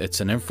 Is it's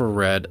an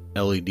infrared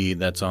LED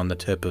that's on the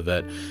tip of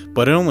it,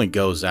 but it only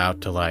goes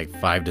out to like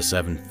 5 to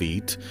 7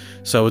 feet,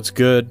 so it's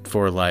good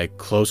for like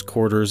close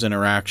quarters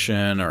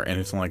interaction or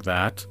anything like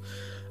that.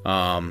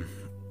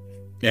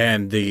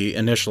 And the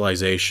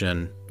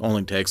initialization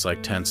only takes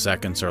like 10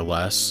 seconds or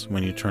less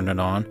when you turn it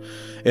on.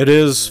 It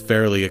is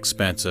fairly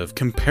expensive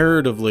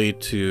comparatively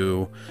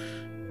to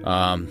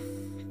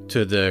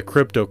the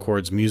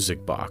CryptoCords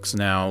music box.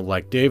 Now,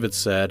 like David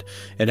said,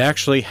 it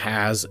actually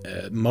has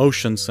a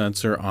motion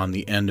sensor on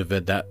the end of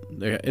it that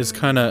is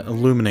kind of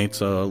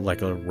illuminates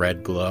like a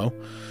red glow.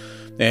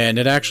 And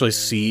it actually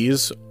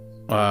sees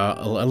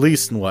at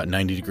least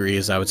 90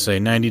 degrees. I would say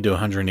 90 to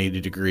 180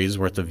 degrees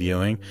worth of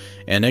viewing,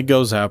 and it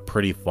goes out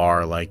pretty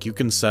far. Like, you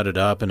can set it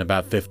up and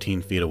about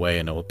 15 feet away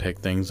and it will pick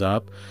things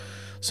up.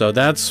 So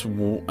that's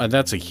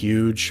a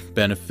huge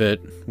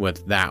benefit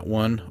with that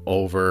one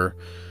over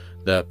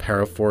the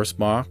Paraforce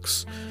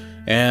box,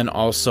 and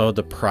also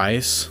the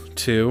price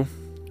too.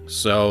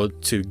 So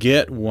to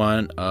get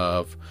one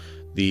of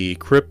the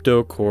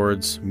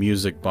CryptoCords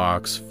music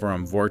box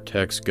from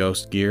Vortex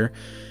Ghost Gear,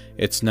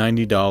 it's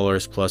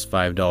 $90 plus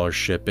 $5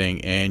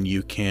 shipping, and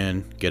you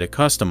can get it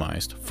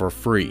customized for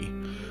free.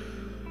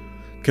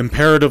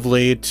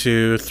 Comparatively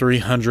to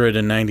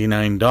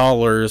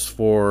 $399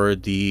 for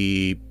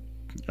the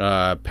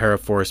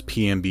Paraforce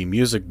PNB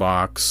music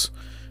box,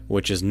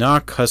 which is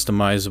not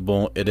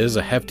customizable. It is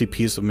a hefty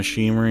piece of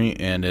machinery,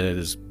 and it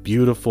is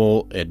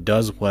beautiful. It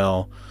does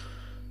well,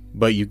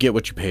 but you get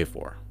what you pay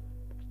for.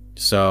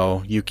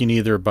 So you can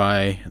either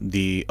buy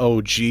the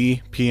OG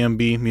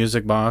PNB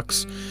music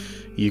box,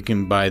 you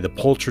can buy the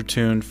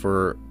Poltertune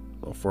for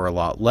a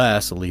lot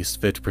less, at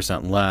least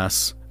 50%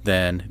 less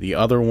than the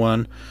other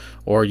one,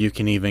 or you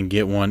can even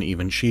get one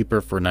even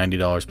cheaper for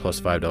 $90 plus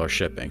 $5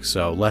 shipping.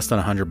 So less than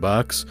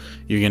 $100,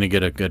 you're going to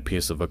get a good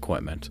piece of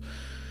equipment.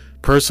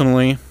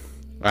 Personally,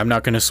 I'm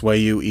not going to sway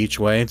you each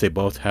way. They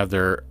both have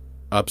their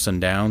ups and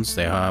downs.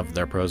 They have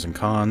their pros and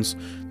cons.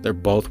 They're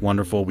both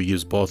wonderful. We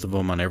use both of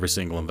them on every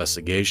single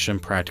investigation,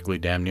 practically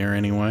damn near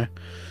anyway.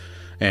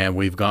 And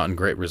we've gotten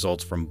great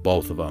results from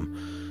both of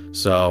them.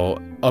 So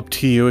up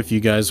to you if you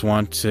guys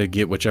want to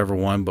get whichever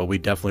one, but we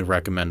definitely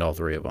recommend all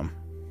three of them.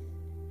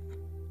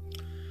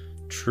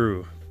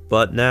 True.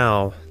 But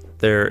now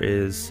there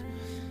is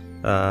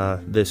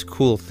this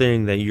cool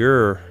thing that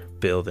you're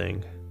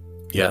building.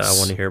 Yes. I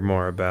want to hear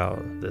more about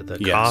the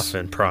Yes.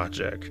 coffin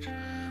project.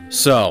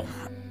 So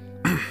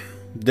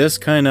this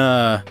kind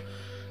of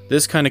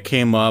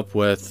came up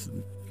with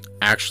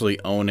actually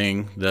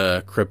owning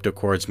the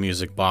CryptoCords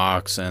music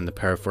box and the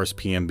Paraforce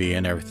PNB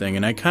and everything,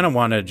 and I kind of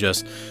want to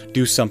just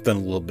do something a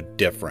little bit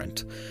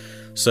different.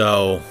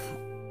 So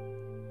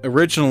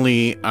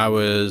originally I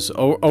was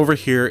over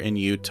here in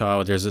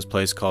Utah. There's this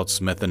place called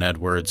Smith &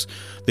 Edwards.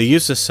 They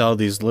used to sell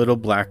these little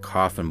black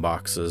coffin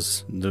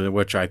boxes,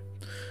 which I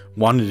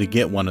wanted to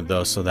get one of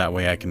those so that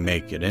way I can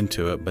make it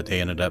into it, but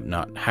they ended up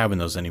not having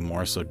those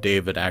anymore. So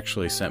David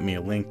actually sent me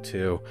a link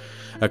to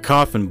a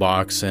coffin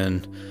box,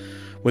 and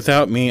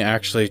without me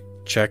actually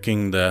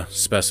checking the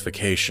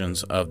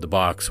specifications of the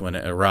box when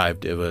it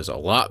arrived, it was a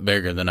lot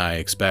bigger than I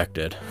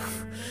expected.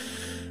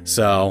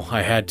 So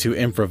I had to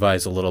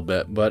improvise a little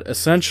bit, but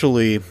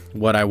essentially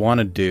what I want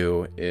to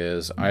do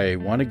is I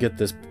want to get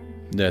this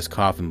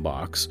coffin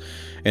box,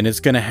 and it's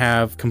going to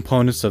have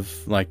components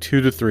of like 2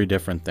 to 3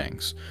 different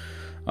things.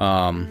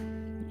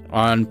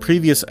 On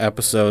previous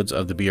episodes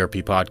of the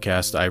BRP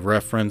podcast, I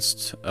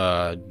referenced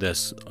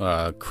this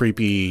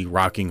creepy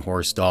rocking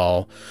horse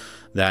doll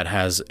that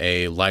has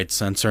a light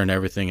sensor and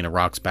everything, and it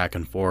rocks back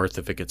and forth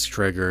if it gets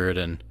triggered,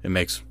 and it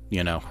makes,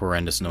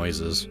 horrendous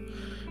noises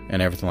and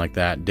everything like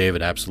that.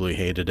 David absolutely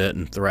hated it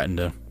and threatened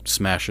to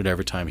smash it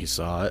every time he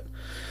saw it.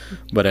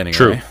 But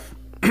anyway,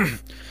 True.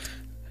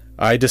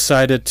 I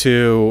decided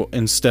to,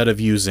 instead of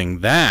using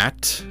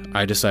that,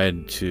 I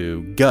decided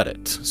to gut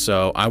it.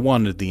 So I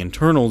wanted the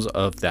internals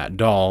of that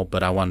doll,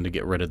 but I wanted to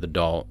get rid of the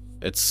doll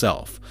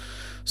itself.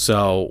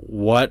 So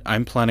what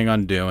I'm planning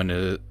on doing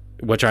is,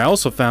 which I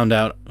also found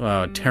out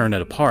tearing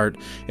it apart,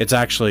 it's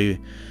actually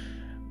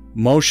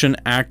motion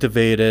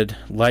activated,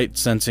 light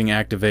sensing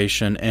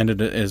activation, and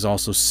it is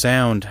also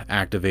sound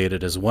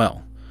activated as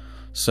well.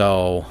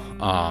 So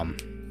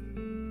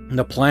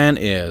the plan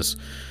is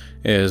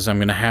I'm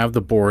going to have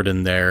the board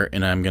in there,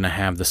 and I'm going to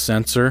have the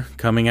sensor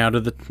coming out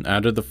of the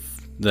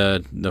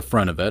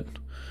front of it,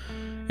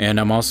 and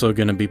I'm also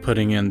going to be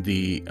putting in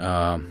the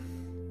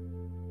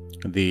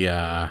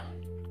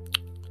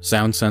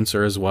sound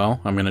sensor as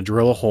well. I'm going to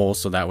drill a hole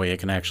so that way it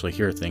can actually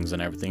hear things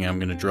and everything. I'm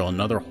going to drill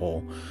another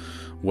hole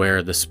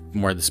where the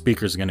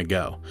speaker is going to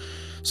go.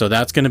 So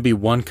that's going to be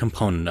one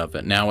component of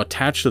it. Now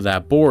attached to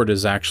that board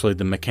is actually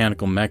the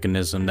mechanical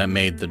mechanism that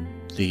made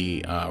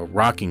the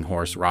rocking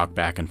horse rock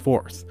back and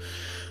forth.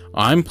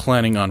 I'm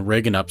planning on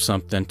rigging up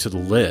something to the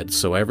lid,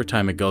 so every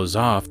time it goes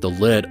off, the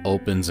lid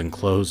opens and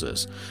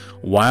closes.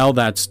 While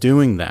that's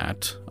doing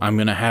that, I'm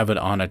going to have it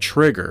on a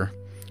trigger,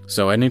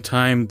 so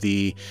anytime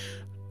the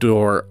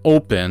door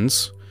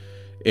opens,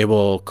 it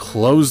will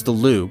close the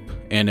loop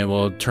and it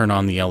will turn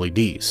on the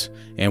LEDs.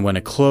 And when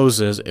it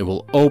closes, it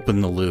will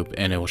open the loop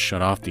and it will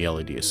shut off the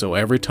LEDs. So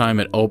every time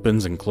it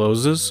opens and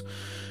closes,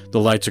 the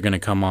lights are going to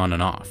come on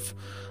and off.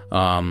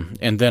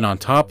 And then on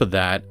top of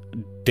that,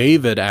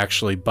 David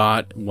actually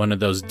bought one of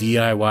those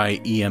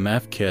DIY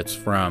EMF kits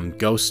from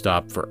Ghost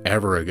Stop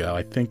forever ago.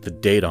 I think the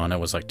date on it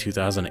was like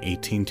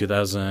 2018,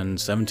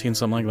 2017,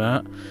 something like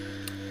that.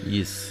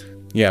 Yes.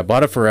 Yeah,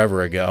 bought it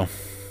forever ago.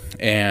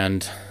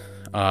 And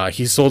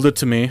he sold it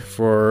to me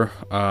for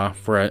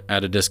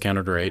at a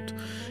discounted rate.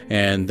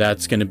 And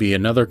that's going to be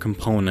another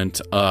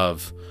component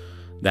of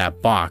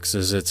that box,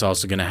 is it's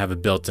also going to have a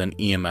built-in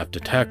EMF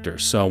detector.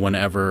 So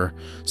whenever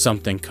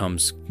something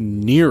comes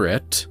near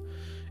it,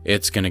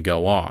 it's going to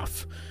go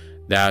off.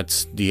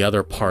 That's the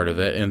other part of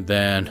it. And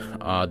then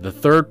the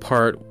third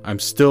part, I'm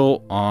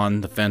still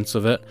on the fence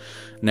of it.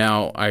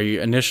 Now, I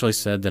initially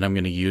said that I'm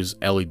going to use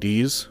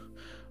LEDs,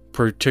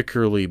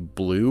 particularly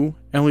blue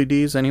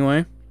LEDs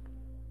anyway,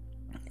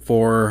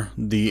 for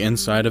the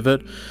inside of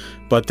it.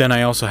 But then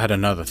I also had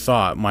another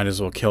thought, might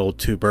as well kill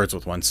two birds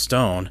with one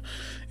stone.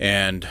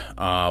 And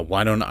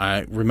why don't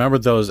I remember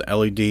those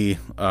LED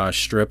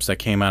strips that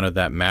came out of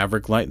that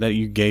Maverick light that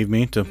you gave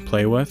me to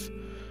play with?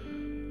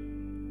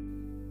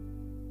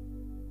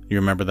 You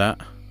remember that?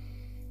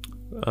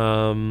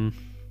 Do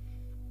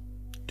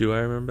I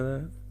remember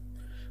that?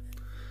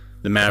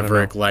 The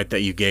Maverick light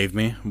that you gave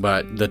me,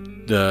 but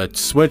the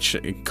switch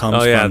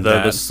comes from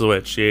that. The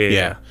switch,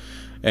 yeah.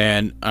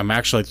 And I'm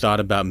actually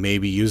thought about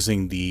maybe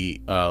using the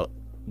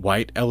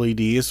white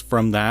LEDs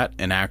from that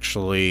and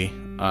actually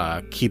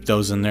keep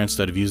those in there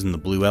instead of using the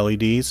blue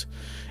LEDs.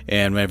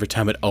 And every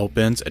time it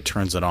opens, it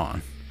turns it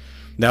on.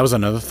 That was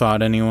another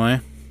thought anyway.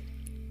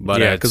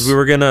 But yeah, because we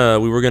were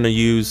gonna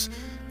use,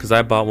 because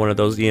I bought one of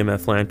those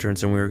EMF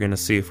lanterns, and we were gonna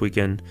see if we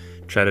can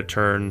try to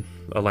turn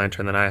a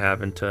lantern that I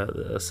have into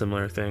a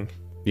similar thing.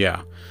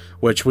 Yeah,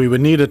 which we would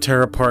need to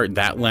tear apart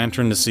that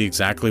lantern to see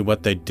exactly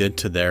what they did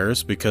to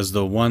theirs, because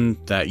the one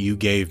that you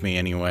gave me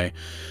anyway,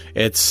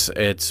 it's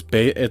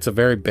a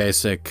very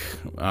basic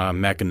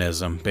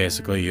mechanism.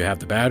 Basically, you have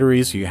the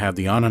batteries, you have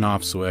the on and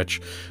off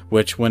switch,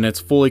 which when it's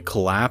fully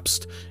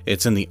collapsed,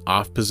 it's in the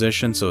off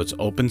position, so it's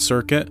open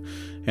circuit.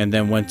 And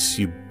then once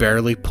you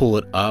barely pull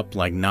it up,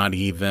 like not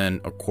even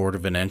a quarter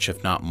of an inch,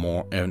 if not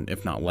more, and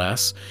if not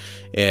less,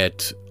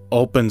 it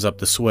opens up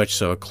the switch,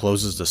 so it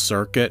closes the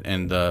circuit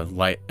and the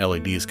light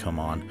LEDs come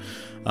on.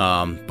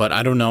 But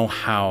I don't know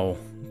how.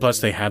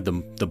 Plus, they have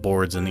the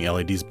boards and the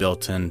LEDs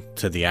built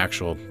into the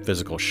actual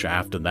physical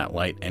shaft of that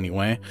light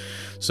anyway.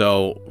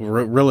 So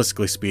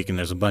realistically speaking,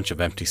 there's a bunch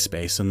of empty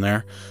space in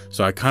there.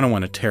 So I kind of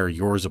want to tear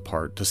yours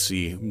apart to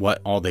see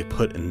what all they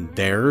put in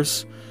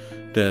theirs,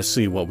 to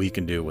see what we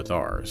can do with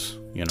ours.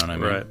 You know what I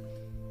mean? Right.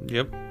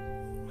 Yep.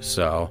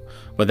 So,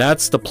 but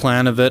that's the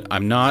plan of it.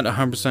 I'm not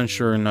 100%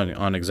 sure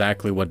on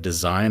exactly what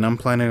design I'm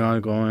planning on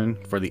going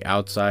for the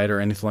outside or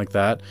anything like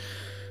that.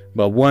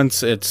 But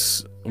once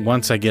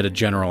I get a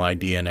general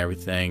idea and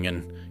everything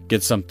and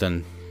get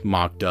something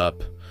mocked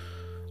up,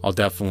 I'll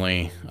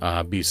definitely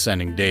be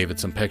sending David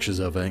some pictures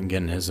of it and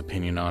getting his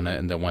opinion on it.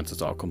 And then once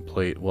it's all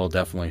complete, we'll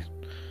definitely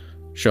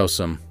show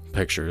some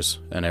pictures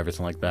and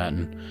everything like that.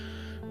 And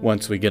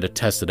once we get it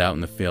tested out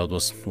in the field,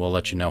 we'll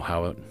let you know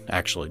how it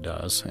actually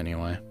does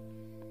anyway.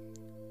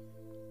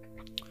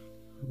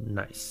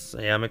 Nice.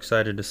 Yeah, I'm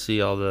excited to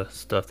see all the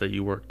stuff that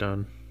you worked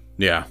on.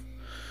 Yeah,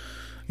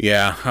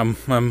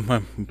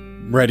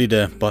 I'm ready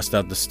to bust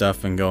out the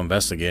stuff and go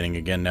investigating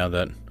again now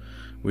that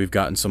we've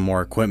gotten some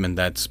more equipment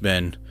that's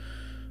been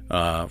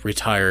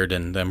retired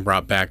and then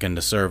brought back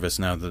into service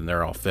now that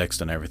they're all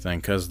fixed and everything.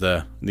 Because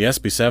the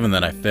SB7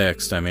 that I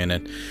fixed, I mean,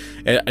 I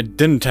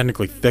didn't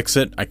technically fix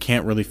it. I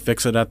can't really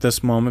fix it at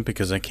this moment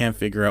because I can't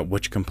figure out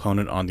which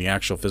component on the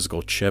actual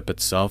physical chip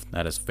itself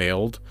that has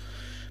failed.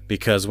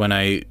 Because when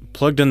I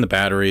plugged in the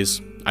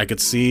batteries, I could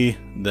see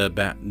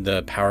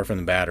the power from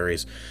the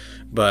batteries,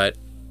 but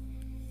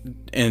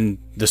in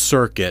the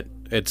circuit,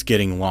 it's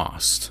getting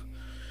lost.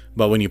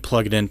 But when you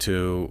plug it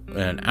into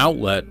an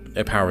outlet,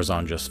 it powers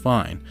on just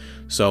fine.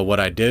 So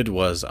what I did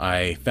was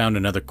I found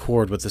another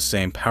cord with the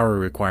same power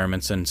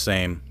requirements and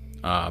same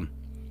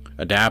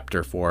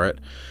adapter for it,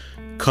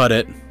 cut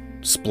it,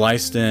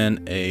 spliced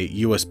in a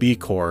USB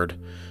cord,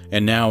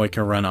 and now it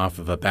can run off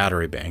of a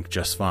battery bank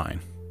just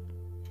fine.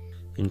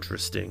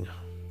 Interesting.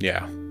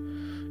 Yeah.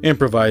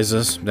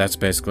 Improvises. That's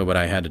basically what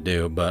I had to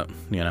do, but,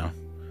 you know,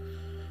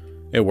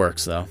 it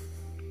works though.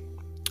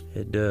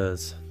 It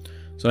does.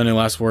 So any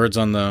last words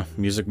on the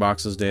music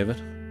boxes, David?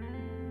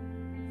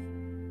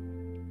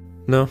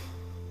 No.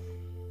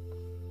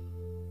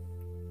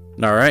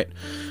 All right.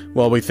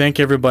 Well, we thank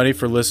everybody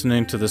for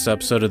listening to this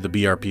episode of the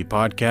BRP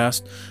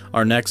podcast.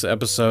 Our next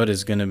episode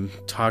is going to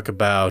talk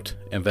about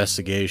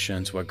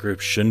investigations, what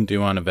groups shouldn't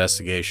do on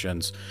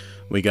investigations.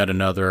 We got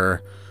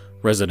another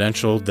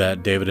residential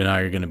that David and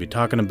I are going to be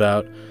talking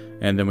about,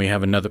 and then we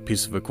have another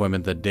piece of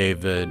equipment that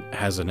David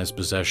has in his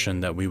possession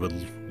that we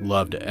would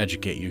love to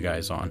educate you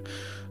guys on.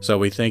 So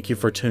we thank you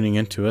for tuning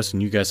in to us,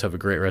 and you guys have a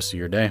great rest of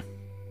your day.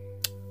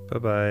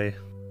 Bye-bye.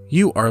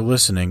 You are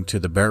listening to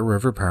the Bear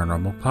River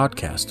Paranormal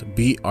Podcast,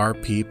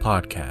 BRP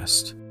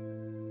Podcast.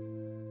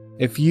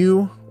 If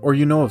you or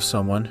you know of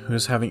someone who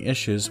is having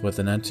issues with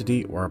an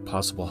entity or a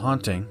possible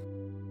haunting,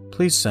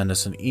 please send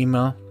us an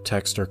email,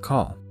 text, or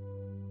call.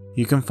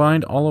 You can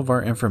find all of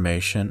our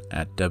information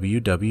at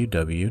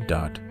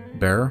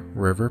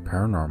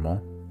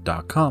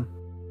www.bearriverparanormal.com.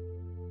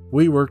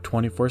 We work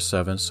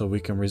 24/7 so we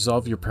can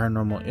resolve your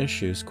paranormal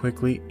issues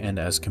quickly and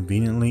as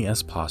conveniently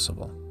as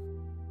possible.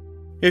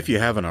 If you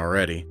haven't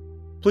already,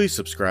 please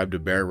subscribe to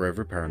Bear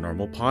River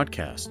Paranormal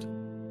Podcast.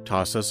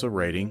 Toss us a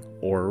rating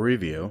or a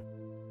review.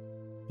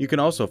 You can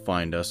also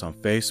find us on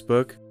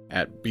Facebook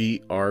at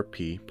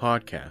BRP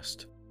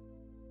Podcast.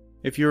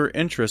 If you're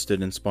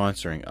interested in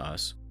sponsoring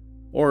us,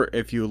 or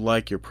if you would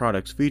like your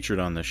products featured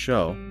on the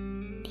show,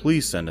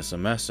 please send us a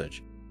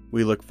message.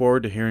 We look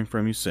forward to hearing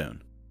from you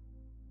soon.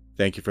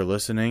 Thank you for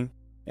listening,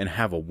 and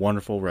have a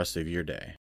wonderful rest of your day.